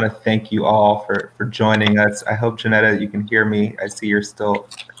want to thank you all for joining us. I hope, Janetta, you can hear me. I see you're still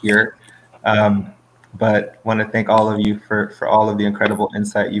here. But want to thank all of you for all of the incredible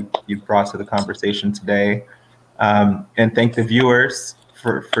insight you've brought to the conversation today. And thank the viewers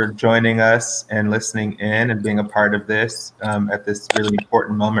for joining us and listening in and being a part of this at this really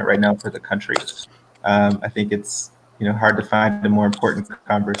important moment right now for the country. I think it's hard to find a more important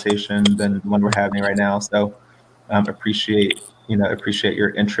conversation than the one we're having right now. So appreciate your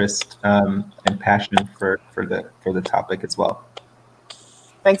interest and passion for the topic as well.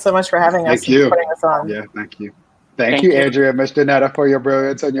 Thanks so much for having us. Thank you. And putting us on. Yeah, thank you. Thank you, Andrea and Ms. Janetta, for your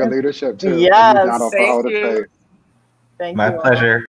brilliance and your leadership too. Yes, Thank you, Donald, for holding space. Thank My you. pleasure.